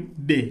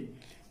 1.2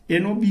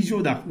 એનો બીજો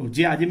દાખલો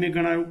જે આજે મેં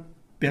ગણાવ્યો,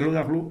 પહેલો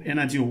દાખલો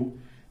એના જેવો,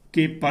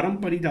 કે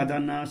પારંપરિક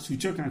આધારના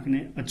સૂચકાંકને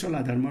અચલ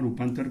આધારમાં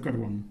રૂપાંતર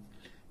કરવાનું.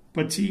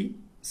 પછી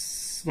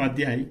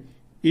સ્વાધ્યાય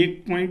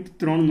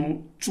 1.3નો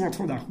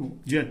ચોથો દાખલો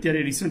જે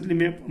અત્યારે રિસન્ટલી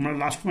મેં હમણાં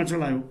લાસ્ટમાં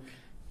ચલાવ્યો,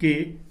 કે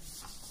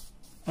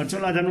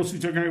અચલ આધારનો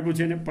સૂચકાંક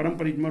છે એને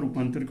પારંપરિકમાં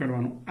રૂપાંતર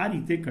કરવાનું. આ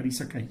રીતે કરી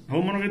શકાય.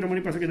 હવે માનો કે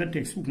તમારી પાસે કદાચ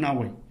ટેક્સ્ટબુક ના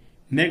હોય,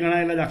 મેં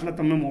ગણાયેલા દાખલા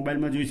તમે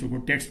મોબાઈલમાં જોઈ શકો.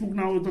 ટેક્સ્ટબુક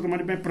ના હોય તો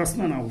તમારી પાસે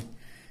પ્રશ્ન ના હોય,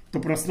 તો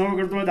પ્રશ્ન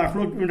વગર તમે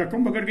દાખલો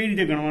રકમ વગર કઈ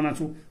રીતે ગણવાના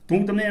છો, તો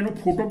હું તમને એનો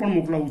ફોટો પણ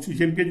મોકલાવું છું.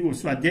 જેમ કે જુઓ,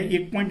 સ્વાધ્યાય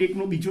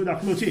 1.1નો બીજો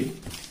દાખલો છે.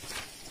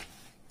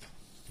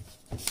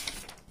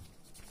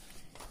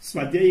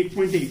 સ્વાધ્યાય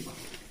 1.1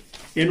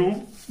 એનો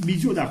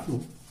બીજો દાખલો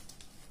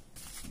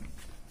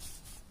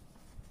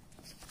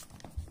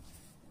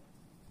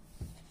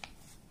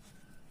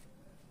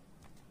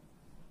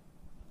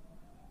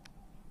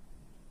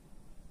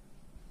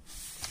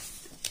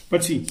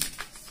પછી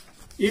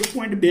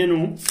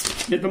 1.2નો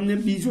મેં તમને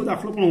બીજો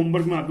દાખલો પણ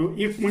હોમવર્કમાં આપ્યો.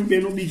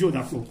 1.2નો બીજો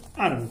દાખલો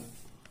આ રહ્યો,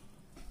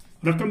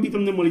 રકમ બી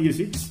તમને મળી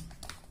જશે.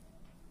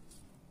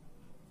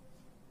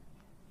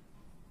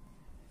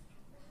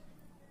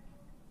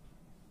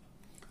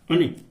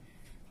 અને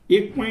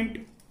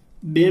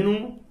 1.2નો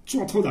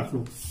ચોથો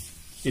દાખલો,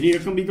 એની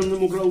રકમ બી તમને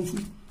મોકલાવું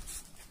છું.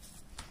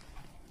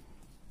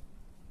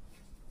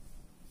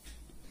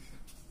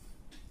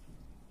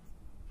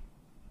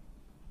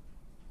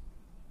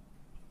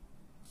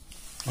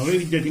 હવે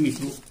વિદ્યાર્થી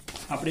મિત્રો,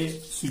 આપણે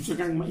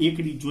સૂચકાંકમાં એક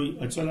રીત જોઈ,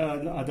 અચલ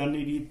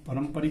આધારની રીત,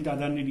 પારંપરિક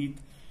આધારની રીત,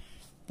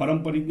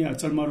 પારંપરિકને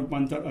અચલમાં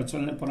રૂપાંતર,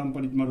 અચલને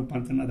પારંપરિકમાં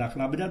રૂપાંતરના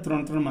દાખલા, બધા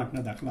 3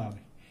 માર્કના દાખલા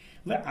આવે.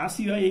 હવે આ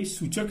સિવાય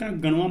સૂચકાંક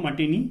ગણવા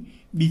માટેની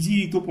બીજી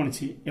રીતો પણ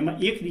છે. એમાં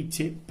એક રીત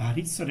છે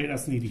ભારિત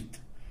સરેરાશની રીત,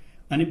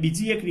 અને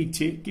બીજી એક રીત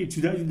છે કે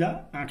જુદા જુદા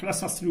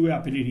આંકડાશાસ્ત્રીઓએ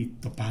આપેલી રીત.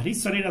 તો ભારિત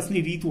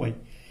સરેરાશની રીત હોય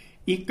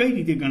એ કઈ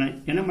રીતે ગણાય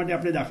એના માટે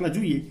આપણે દાખલા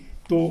જોઈએ.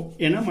 તો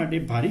એના માટે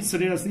ભારિત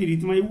સરેરાશની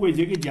રીતમાં એવું હોય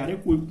છે કે જ્યારે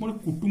કોઈ પણ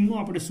કુટુંબનો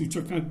આપણે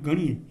સૂચકાંક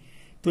ગણીએ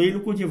તો એ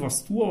લોકો જે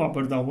વસ્તુઓ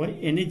વાપરતા હોય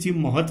એને જે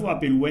મહત્વ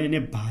આપેલું હોય એને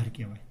ભાર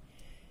કહેવાય.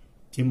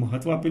 જે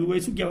મહત્વ આપેલું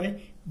હોય શું કહેવાય?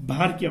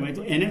 ભાર કહેવાય.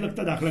 તો એને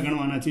લગતા દાખલા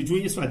ગણવાના છે.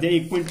 જોઈએ સ્વાધ્યાય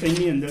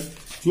 1.3ની અંદર,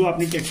 જો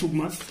આપણી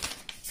ટેક્સ્ટબુકમાં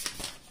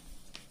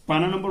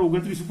પાના નંબર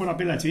 29 ઉપર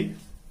આપેલા છે,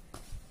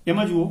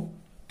 એમાં જુઓ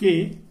કે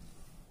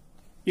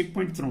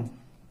 1.3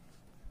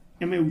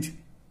 એમાં એવું છે.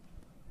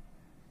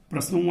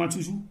 પ્રશ્ન હું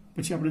વાંચું છું,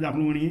 પછી આપણે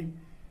દાખલો ગણીએ.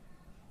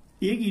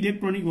 એક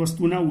ઇલેક્ટ્રોનિક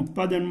વસ્તુના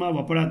ઉત્પાદનમાં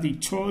વપરાતી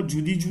 6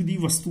 જુદી જુદી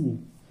વસ્તુઓ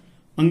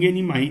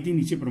અંગેની માહિતી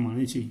નીચે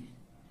પ્રમાણે છે.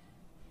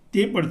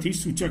 તે પરથી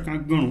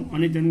સૂચકાંક ગણો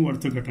અને તેનું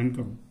અર્થઘટન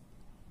કરો.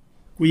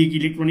 કોઈ એક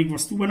ઇલેક્ટ્રોનિક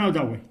વસ્તુ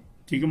બનાવતા હોય,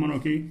 ઠીક છે, માનો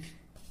કે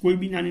કોઈ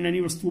બી નાની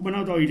નાની વસ્તુઓ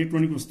બનાવતા હોય,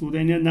 ઇલેક્ટ્રોનિક વસ્તુઓ, તો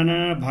એની નાના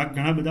નાના ભાગ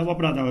ઘણા બધા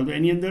વપરાતા હોય. તો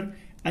એની અંદર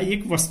આ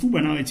એક વસ્તુ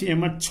બનાવે છે,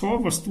 એમાં 6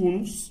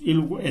 વસ્તુઓનું એ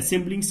લોકો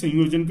એસેમ્બલિંગ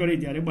સંયોજન કરે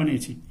ત્યારે બને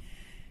છે.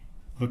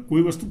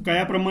 કોઈ વસ્તુ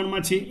કયા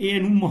પ્રમાણમાં છે એ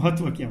એનું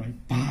મહત્વ કહેવાય.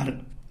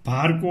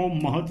 ભાર કહો,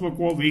 મહત્વ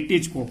કહો,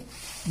 વેઇટેજ કહો,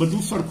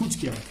 બધું સરખું જ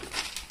કહેવાય.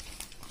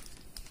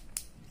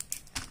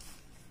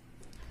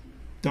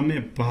 તમે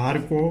ભાર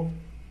કહો,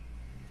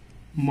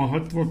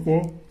 મહત્વ કહો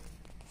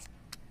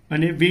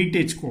અને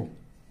વેઇટેજ કહો.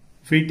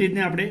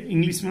 વેઇટેજને આપણે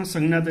ઇંગ્લિશમાં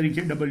સંજ્ઞા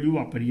તરીકે W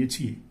વાપરીએ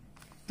છીએ.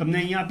 તમને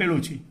અહીંયા આપેલો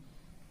છે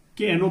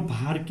કે એનો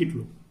ભાર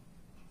કેટલો.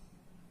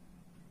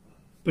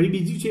 પછી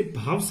બીજું છે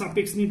ભાવ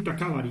સાપેક્ષની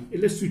ટકાવારી,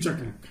 એટલે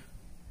સૂચકાંક.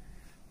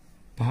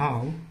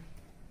 ભાવ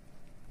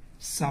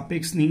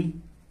સાપેક્ષની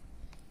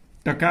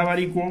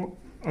ટકાવારી કહો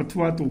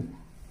અથવા તો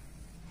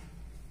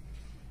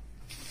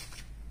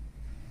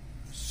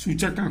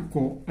સૂચકાંક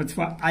કહો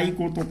અથવા આઈ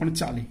કહો તો પણ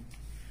ચાલે.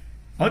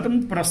 હવે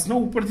તમને પ્રશ્નો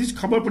ઉપરથી જ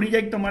ખબર પડી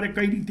જાય કે તમારે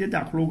કઈ રીતે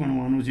દાખલો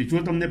ગણવાનો છે. જો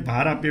તમને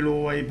ભાર આપેલો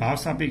હોય, ભાવ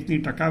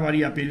સાપેક્ષની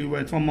ટકાવારી આપેલી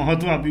હોય અથવા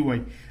મહત્વ આપ્યું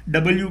હોય,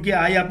 W કે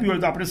આઈ આપ્યું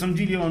હોય, તો આપણે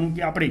સમજી લેવાનું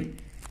કે આપણે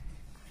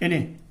એને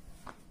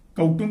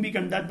કૌટુંબિક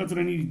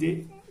અંદાજપત્રની રીતે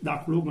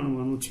દાખલો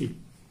ગણવાનો છે.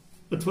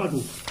 અથવા તો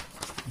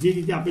જે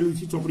રીતે આપેલું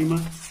છે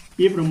ચોપડીમાં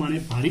એ પ્રમાણે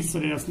ભારિત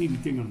સરેરાશની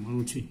રીતે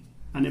ગણવાનું છે.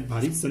 અને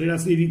ભારિત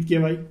સરેરાશની રીત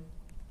કહેવાય.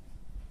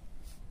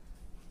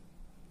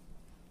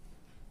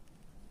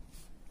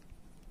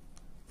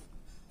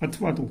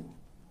 અથવા તો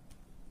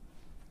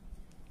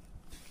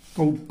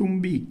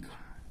કૌટુંબિક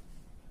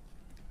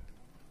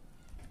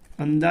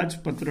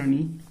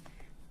અંદાજપત્રની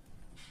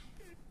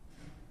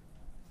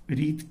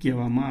રીત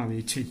કહેવામાં આવે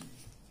છે.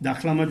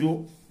 દાખલામાં જો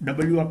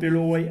W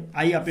આપેલો હોય,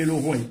 I આપેલો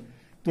હોય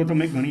તો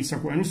તમે ગણી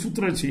શકો. એનું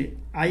સૂત્ર છે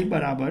I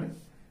બરાબર,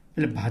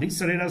 એટલે ભારિત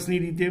સરેરાશની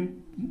રીતે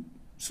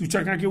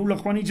સૂચકાંક એવું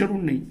લખવાની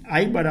જરૂર નહીં.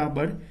 I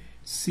બરાબર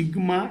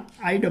સિગ્મા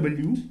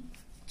IW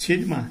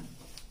છેદમાં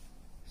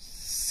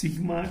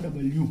sigma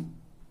W.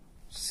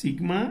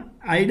 Sigma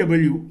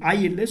IW, I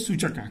એટલે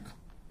સૂચકાંક,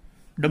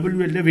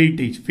 W એટલે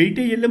વેઇટેજ.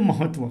 વેઇટેજ એટલે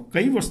મહત્વ,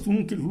 કઈ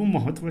વસ્તુનું કેટલું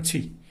મહત્વ છે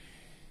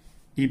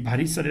એ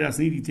ભારિત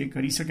સરેરાશની રીતે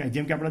કરી શકાય.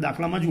 જેમ કે આપણા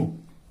દાખલામાં જુઓ,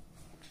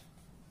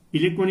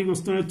 ઇલેક્ટ્રોનિક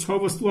વસ્તુને 6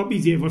 વસ્તુ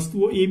આપી છે.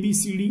 વસ્તુઓ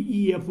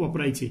ABCDEF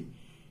વપરાય છે,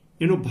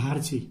 એનો ભાર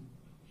છે.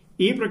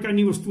 એ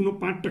પ્રકારની વસ્તુનો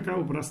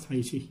 5% વપરાશ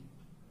થાય છે.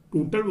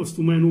 ટોટલ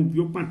વસ્તુમાં એનો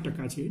ઉપયોગ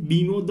 5% છે.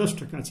 Bનો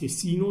 10% છે,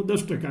 Cનો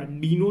 10%,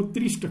 Dનો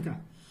 30%.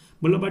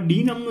 મતલબ આ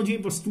ડી નામનો જે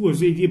વસ્તુ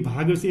હશે, જે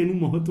ભાગ હશે, એનું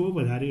મહત્વ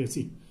વધારે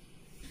હશે.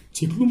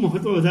 જેટલું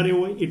મહત્વ વધારે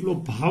હોય એટલો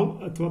ભાવ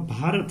અથવા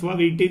ભાર અથવા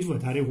વેઇટેજ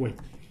વધારે હોય.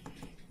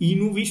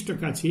 ઈનું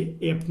 20% છે,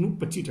 એફનું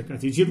 25%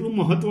 છે. જેટલું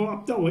મહત્વ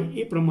આપતા હોય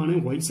એ પ્રમાણે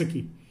હોઈ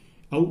શકે.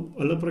 આવું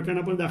અલગ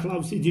પ્રકારના પણ દાખલા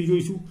આવશે જે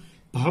જોઈશું.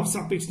 ભાવ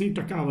સાપેક્ષની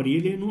ટકાવારી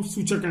એટલે એનો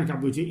સૂચકાંક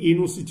આપ્યો છે.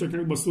 એનો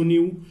સૂચકાંક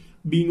 290,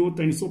 બીનો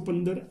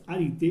 315, આ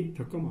રીતે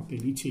રકમ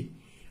આપેલી છે.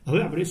 હવે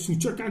આપણે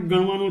સૂચકાંક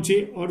ગણવાનો છે,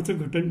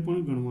 અર્થઘટન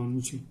પણ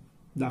ગણવાનું છે.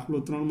 દાખલો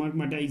 3 માર્ક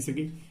માટે આવી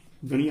શકે.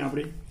 ગણી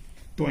આપણે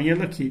તો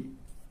અહીંયા લખીએ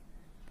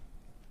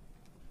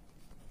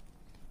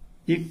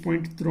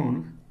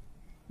 1.3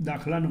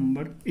 દાખલા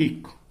નંબર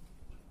 1.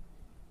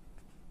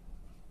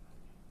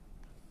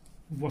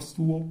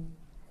 વસ્તુઓ,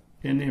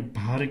 એને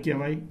ભાર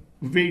કહેવાય,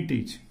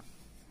 વેઇટેજ.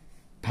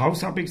 ભાવ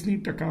સાપેક્ષની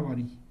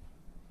ટકાવારી,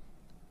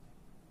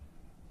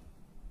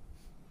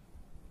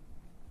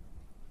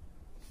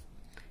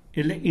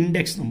 એટલે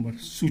ઇન્ડેક્સ નંબર.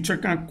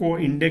 સૂચકાંક કહો,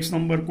 ઇન્ડેક્સ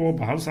નંબર કહો,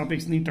 ભાવ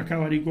સાપેક્ષની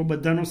ટકાવારી કહો,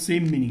 બધાનો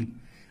સેમ મિનિંગ.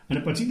 અને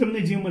પછી તમને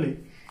જે મળે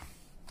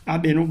આ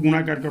બેનો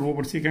ગુણાકાર કરવો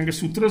પડશે, કારણ કે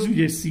સૂત્ર શું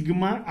છે?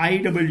 સિગ્મા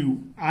IW,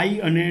 I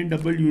અને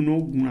W નો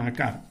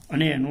ગુણાકાર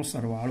અને એનો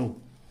સરવાળો.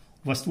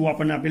 વસ્તુઓ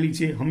આપણને આપેલી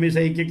છે.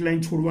 હંમેશા એક એક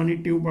લાઈન છોડવાની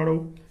ટેવ પાડો.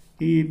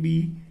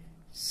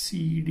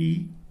 ABCD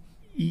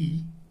E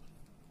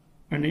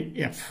અને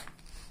F.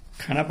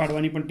 ખાના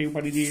પાડવાની પણ ટેવ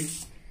પાડી દઈએ.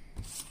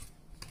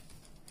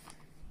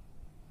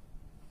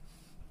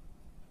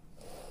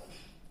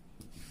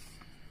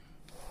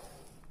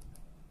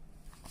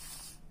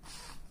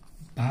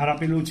 ભાર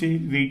આપેલું છે,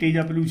 વેઇટેજ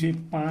આપેલું છે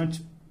 5,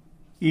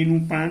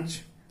 એનું 5,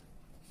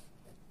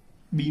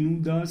 બીનું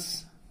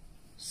 10,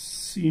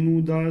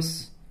 સીનું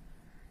 10,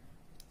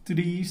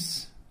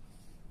 30,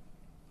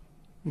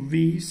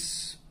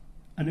 20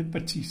 અને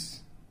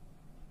 25.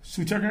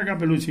 સૂચકાંક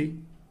આપેલું છે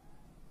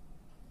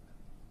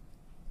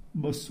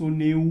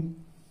 290,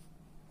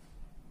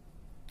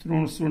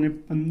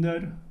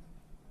 315,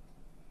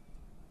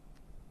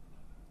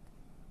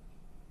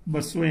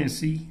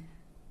 280,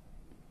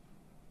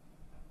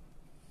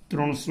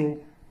 300,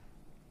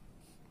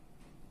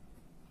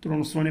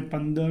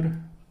 315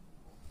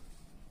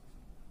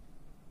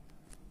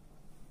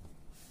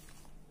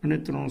 અને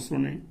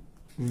 320.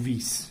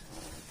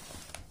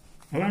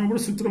 હવે આનું પણ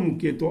સૂત્ર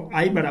મૂકીએ તો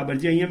I બરાબર,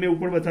 જે અહીંયા મેં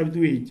ઉપર બતાવ્યું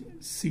હતું એ જ,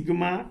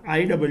 સિગ્મા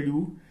IW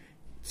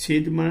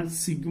છેદમાં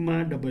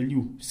સિગ્મા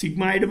W.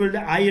 સિગ્મા IW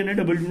એટલે I અને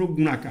W નો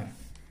ગુણાકાર.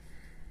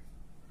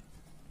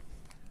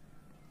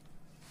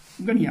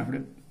 ગણીએ આપણે.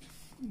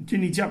 જે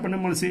નીચે આપણને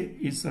મળશે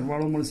એ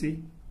સરવાળો મળશે.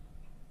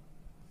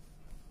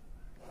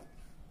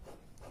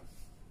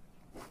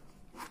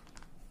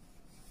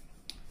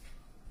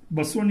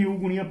 $290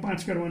 ગુણ્યા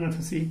 5 કરવાના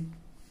થશે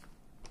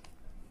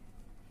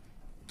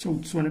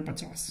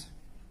 1450.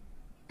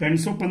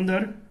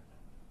 315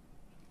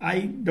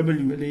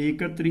 IW એટલે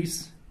 31,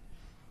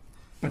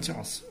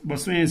 50.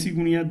 280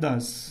 ગુણ્યા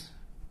 10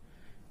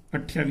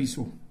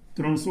 2800.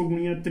 300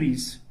 ગુણ્યા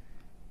 30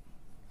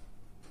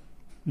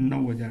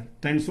 9000.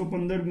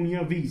 315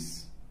 ગુણ્યા 20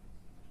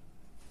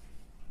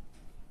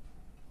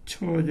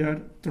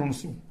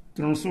 6300.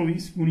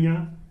 320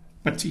 ગુણ્યા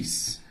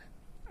 25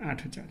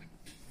 8000.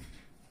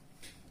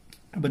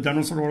 આ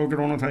બધાનો સરવાળો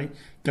કરવાનો થાય.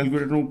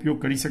 કેલ્ક્યુલેટરનો ઉપયોગ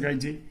કરી શકાય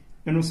છે.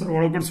 એનો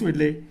સરવાળો કરશું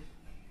એટલે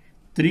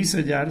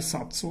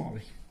 30700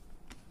 આવે.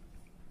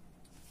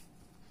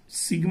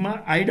 સિગ્મા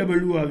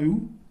IW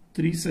આવ્યું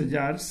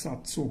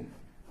 30700.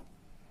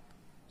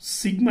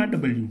 સિગ્મા W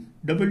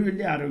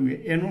એટલે આ રહ્યું,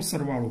 એનો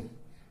સરવાળો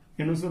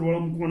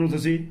મૂકવાનો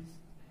થશે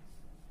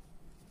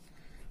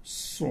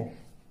 100,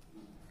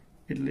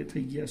 એટલે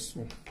થઈ ગયા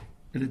 100.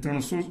 એટલે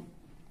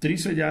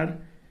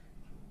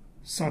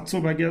 30700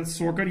 ભાગ્યા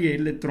 100 કરીએ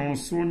એટલે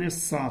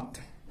 307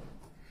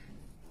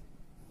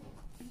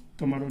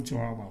 તમારો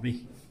જવાબ આવે.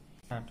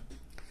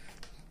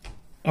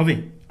 હવે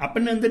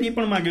આપણને અંદર એ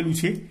પણ માંગેલું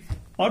છે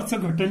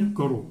અર્થઘટન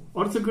કરો.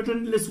 અર્થઘટન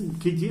એટલે શું?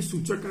 કે જે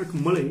સૂચકાંક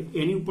મળે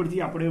એની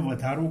ઉપરથી આપણે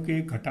વધારો કે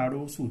ઘટાડો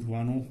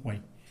શોધવાનો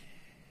હોય.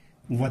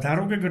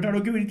 વધારો કે ઘટાડો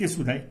કેવી રીતે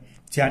શોધાય?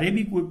 જ્યારે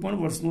બી કોઈ પણ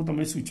વર્ષનો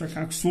તમે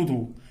સૂચકાંક શોધો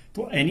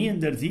તો એની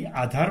અંદરથી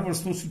આધાર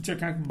વર્ષનો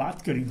સૂચકાંક બાદ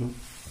કરી દો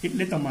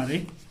એટલે તમારે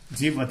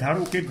જે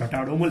વધારો કે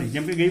ઘટાડો મળે.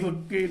 જેમ કે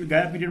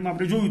ગયા પીરિયડમાં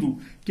આપણે જોયું હતું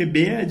કે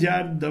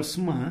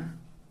 2010માં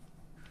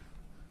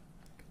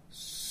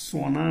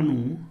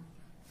સોનાનું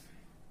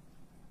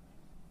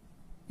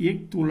 1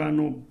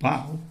 તોલાનો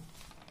ભાવ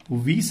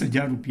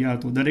 20,000 રૂપિયા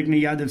હતો, દરેકને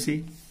યાદ હશે.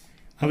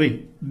 હવે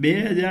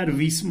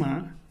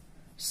 2020માં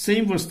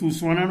સેમ વસ્તુ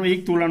સોનાનો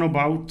 1 તોલાનો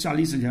ભાવ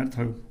 40,000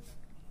 થયો.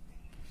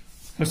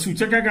 હવે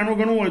સૂચકાંક આનો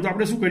ગણવો હોય તો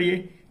આપણે શું કરીએ?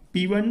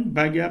 P1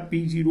 ભાગ્યા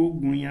P0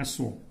 ગુણ્યા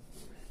 100.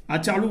 આ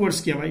ચાલુ વર્ષ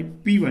કહેવાય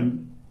P1,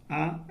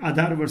 આ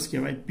આધાર વર્ષ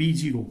કહેવાય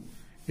P0.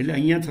 એટલે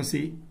અહીંયા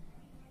થશે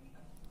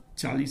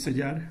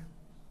 40,000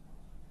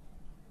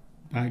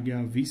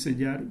 ભાગ્યા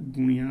 20,000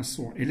 ગુણ્યા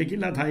 100 એટલે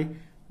કેટલા થાય?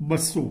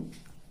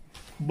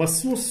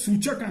 200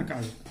 સૂચકાંક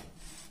આવે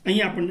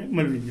અહીંયા આપણને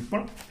મળે છે.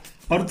 પણ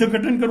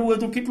અર્થઘટન કરવું હોય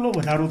તો કેટલો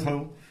વધારો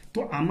થયો? તો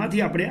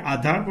આમાંથી આપણે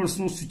આધાર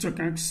વર્ષનો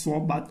સૂચકાંક 100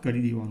 બાદ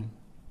કરી દેવાનો.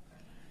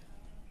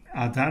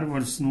 આધાર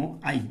વર્ષનો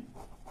I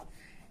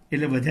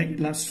એટલે વધ્યા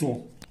કેટલા? 100.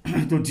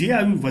 તો જે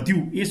આવ્યું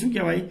વધ્યું એ શું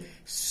કહેવાય?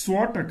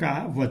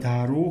 100%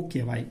 વધારો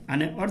કહેવાય.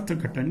 આને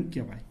અર્થઘટન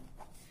કહેવાય.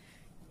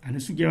 આને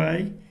શું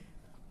કહેવાય?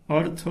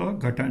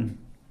 અર્થઘટન.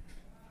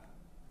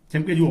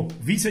 જેમ કે જુઓ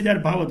 20,000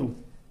 ભાવ હતો,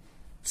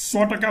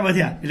 100%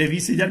 વધ્યા એટલે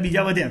 20,000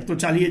 બીજા વધ્યા તો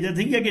 40,000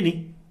 થઈ ગયા કે નહીં?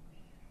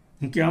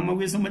 હું કહેવા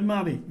માંગુ એ સમજમાં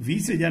આવે.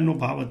 20,000નો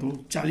ભાવ હતો,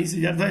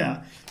 40,000 થયા,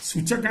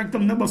 સૂચકાંક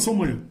તમને 200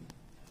 મળ્યો,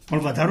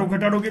 પણ વધારો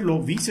ઘટાડો કેટલો?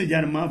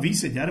 20,000માં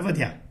 20,000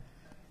 વધ્યા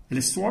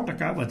એટલે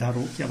 100%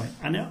 વધારો કહેવાય.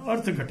 આને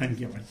અર્થઘટન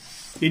કહેવાય.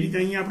 એ રીતે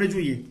અહીંયા આપણે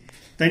જોઈએ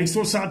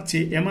 307 છે,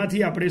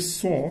 એમાંથી આપણે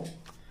 100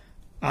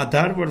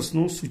 આધાર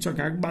વર્ષનો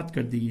સૂચકાંક બાદ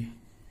કરી દઈએ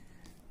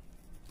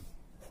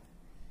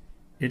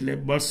એટલે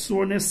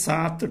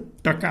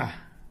 207%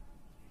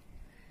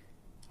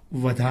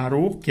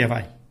 વધારો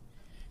કહેવાય.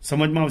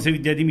 સમજમાં આવશે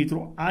વિદ્યાર્થી મિત્રો?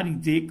 આ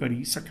રીતે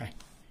કરી શકાય.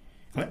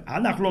 હવે આ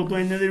દાખલો હતો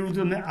એની અંદર એવું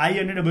તમને I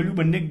અને W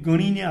બંને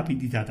ગણીને આપી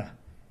દીધા હતા.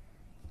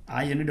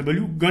 I અને W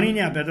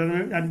ગણીને આપ્યા હતા. તમે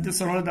આ રીતે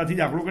સરળતાથી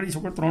દાખલો કરી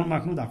શકો. 3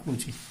 માર્કનો દાખલો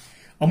છે.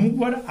 અમુક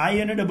વાર I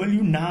અને W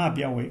ના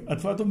આપ્યા હોય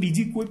અથવા તો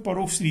બીજી કોઈ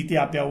પરોક્ષ રીતે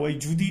આપ્યા હોય,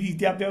 જુદી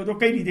રીતે આપ્યા હોય તો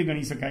કઈ રીતે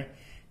ગણી શકાય?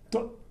 તો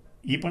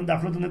એ પણ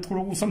દાખલો તમને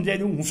થોડોક હું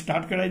સમજાવી દઉં. હું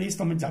સ્ટાર્ટ કરાવી દઈશ,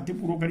 તમે જાતે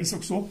પૂરો કરી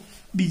શકશો.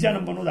 બીજા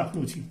નંબરનો દાખલો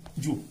છે.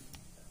 જુઓ,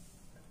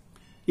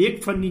 એક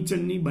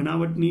ફર્નિચરની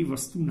બનાવટની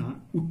વસ્તુના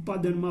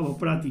ઉત્પાદનમાં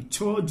વપરાતી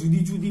 6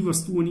 જુદી જુદી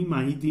વસ્તુઓની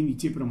માહિતી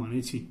નીચે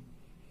પ્રમાણે છે.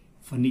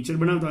 ફર્નિચર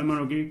બનાવતા હોય,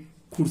 માનો કે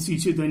ખુરશી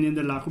છે તો એની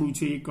અંદર લાકડું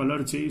છે,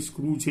 કલર છે,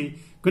 સ્ક્રૂ છે,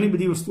 ઘણી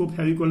બધી વસ્તુઓ,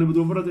 ફેવિકોલ ને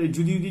બધું વપરાતું હોય,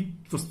 જુદી જુદી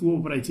વસ્તુઓ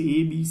વપરાય છે. A,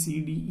 B, C,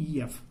 D, E,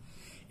 F.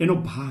 એનો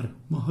ભાર,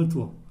 મહત્વ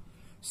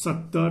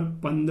 17,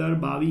 15,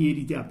 22 એ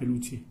રીતે આપેલું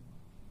છે.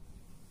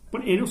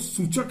 પણ એનો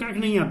સૂચકાંક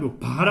નહીં આપ્યો,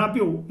 ભાર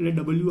આપ્યો એટલે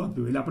W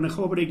આપ્યો. એટલે આપણને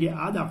ખબર પડે કે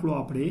આ દાખલો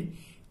આપણે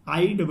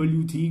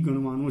IW થી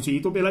ગણવાનો છે. એ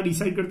તો પહેલા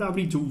ડિસાઇડ કરતા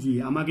આપણે જવું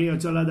જોઈએ. આમાં કંઈ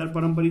અચલ આધાર,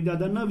 પારંપરિક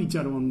આધાર ન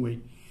વિચારવાનું હોય.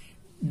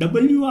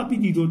 W આપી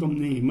દીધો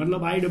તમને,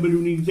 મતલબ IW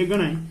ની રીતે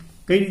ગણાય.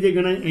 કઈ રીતે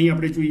ગણાય? અહીં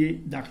આપણે જોઈએ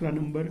દાખલા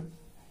નંબર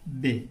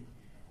 2.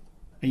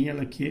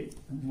 અહીંયા લખીએ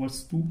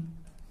વસ્તુ,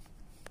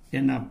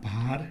 એના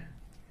ભાર.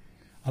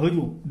 હવે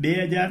જુઓ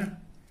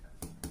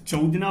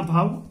 2014ના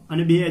ભાવ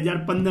અને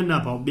 2015ના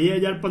ભાવ.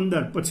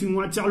 2015 પછીનું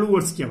આ ચાલુ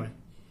વર્ષ કહેવાય,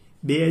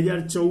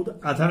 2014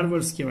 આધાર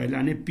વર્ષ કહેવાય. એટલે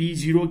આને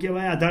P0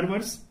 કહેવાય, આધાર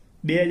વર્ષ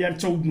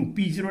 2014નું.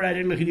 P0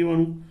 ડાયરેક્ટ લખી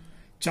દેવાનું.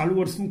 ચાલુ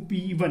વર્ષનું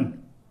P1.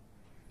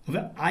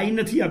 હવે I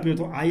નથી આપ્યો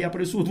તો I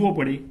આપણે શોધવો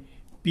પડે.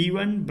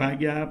 P1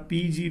 ભાગ્યા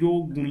P0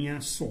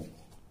 ગુણ્યા 100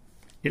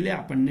 એટલે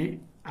આપણને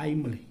I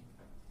મળે.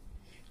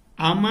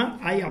 આમાં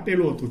I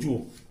આપેલો હતો. જુઓ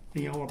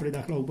અહીંયા આવો આપણે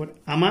દાખલા ઉપર.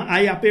 આમાં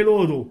I આપેલો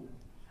હતો,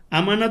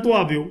 આમાં નહોતો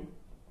આપ્યો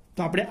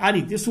તો આપણે આ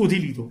રીતે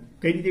શોધી લીધો.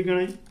 કઈ રીતે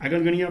ગણાય?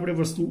 આગળ ગણીએ આપણે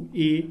વસ્તુ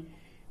A,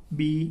 B,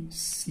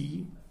 C,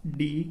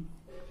 D,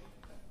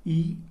 E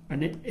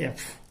અને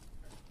F.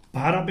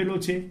 ભાર આપેલો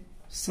છે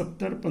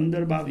 17,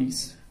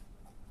 15,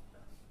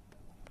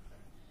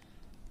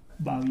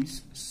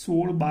 22,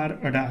 16, 12,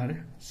 18,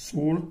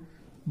 16,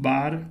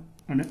 12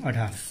 અને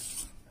 18.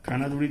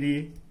 ખાના દોડી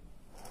દઈએ.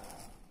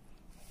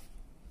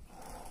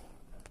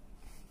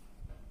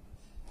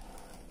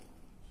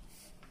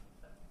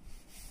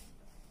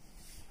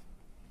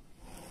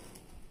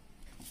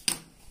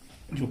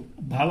 જો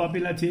ભાવ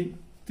આપેલા છે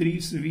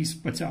 30, 20,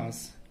 50,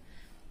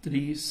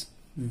 30,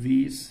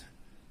 20,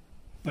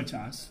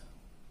 50,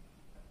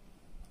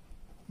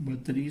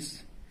 32,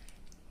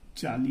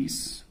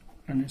 40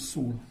 અને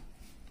 16.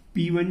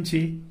 P1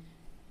 છે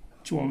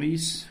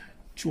 24,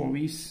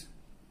 24,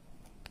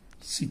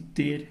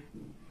 70,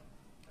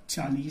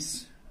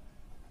 40,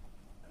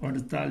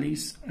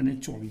 48 અને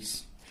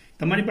 24.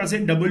 તમારી પાસે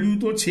W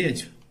તો છે જ,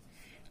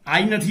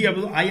 I નથી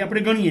આપતો. I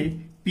આપણે ગણીએ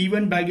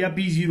P1 ભાગ્યા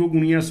P0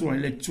 ગુણ્યા 100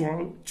 એટલે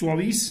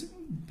 24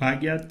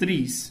 ભાગ્યા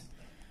 30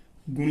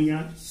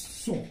 ગુણ્યા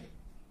 100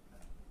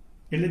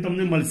 એટલે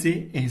તમને મળશે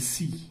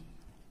 80.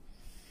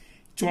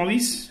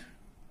 24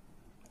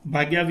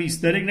 ભાગ્યા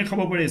 20 દરેકને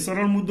ખબર પડે,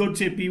 સરળ મુદ્દો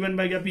છે. P1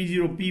 ભાગ્યા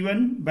P0, P1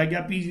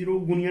 ભાગ્યા P0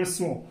 ગુણ્યા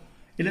 100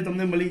 એટલે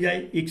તમને મળી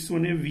જાય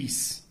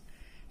 120.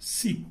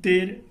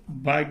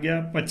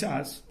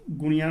 70/50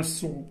 ગુણ્યા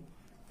 100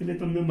 એટલે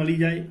તમને મળી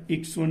જાય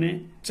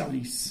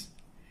 140.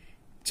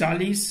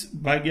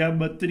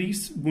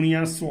 40/32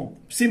 ગુણ્યા 100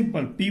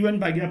 સિમ્પલ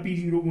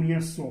P1/P0 ગુણ્યા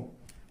 100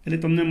 એટલે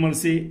તમને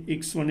મળશે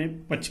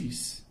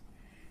 125.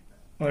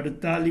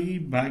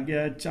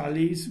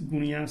 48/40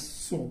 ગુણ્યા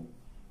 100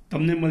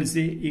 તમને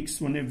મળશે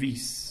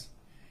 120.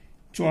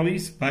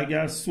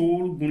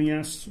 24/16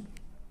 ગુણ્યા 100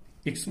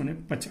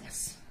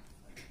 150.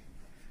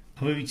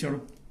 હવે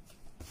વિચારો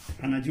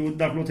આના જેવો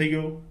દાખલો થઈ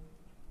ગયો,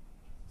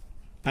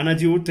 આના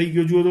જેવો થઈ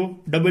ગયો. જુઓ તો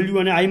W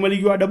અને I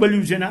મળી ગયો. આ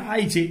W છે ને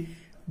I છે,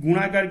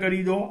 ગુણાકાર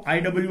કરી દો,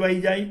 IW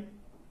આવી જાય,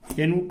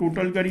 એનું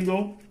ટોટલ કરી દો.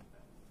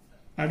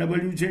 આ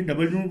W છે,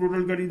 W નું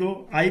ટોટલ કરી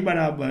દો. I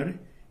બરાબર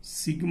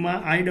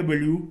સિગ્મા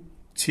IW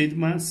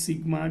છેદમાં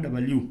સિગ્મા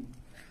W.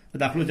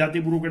 દાખલો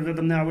જાતે પૂરો કરતા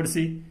તમને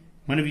આવડશે,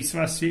 મને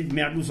વિશ્વાસ છે.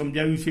 મેં આટલું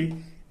સમજાવ્યું છે.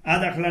 આ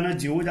દાખલાના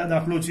જેવો જ આ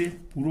દાખલો છે,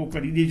 પૂરો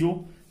કરી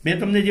દેજો. મેં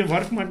તમને જે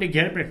વર્ક માટે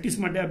ઘેર પ્રેક્ટિસ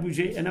માટે આપ્યું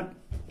છે એના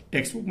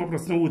ટેક્સ્ટબુકમાં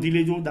પ્રશ્નો શોધી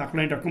લેજો,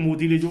 દાખલાની રકમ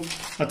શોધી લેજો,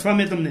 અથવા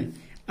મેં તમને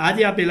આ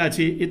જે આપેલા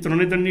છે એ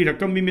 3ની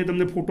રકમ બી મેં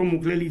તમને ફોટો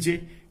મોકલેલી છે,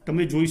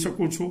 તમે જોઈ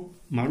શકો છો.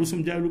 મારું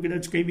સમજાવેલું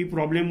કદાચ કંઈ બી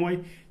પ્રોબ્લેમ હોય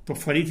તો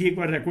ફરીથી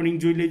એકવાર રેકોર્ડિંગ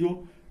જોઈ લેજો,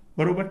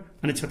 બરોબર.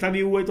 અને છતાં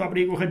બી એવું હોય તો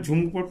આપણે એક વખત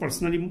ઝૂમ પર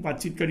પર્સનલી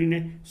વાતચીત કરીને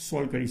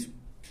સોલ્વ કરીશું.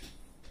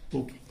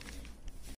 ઓકે.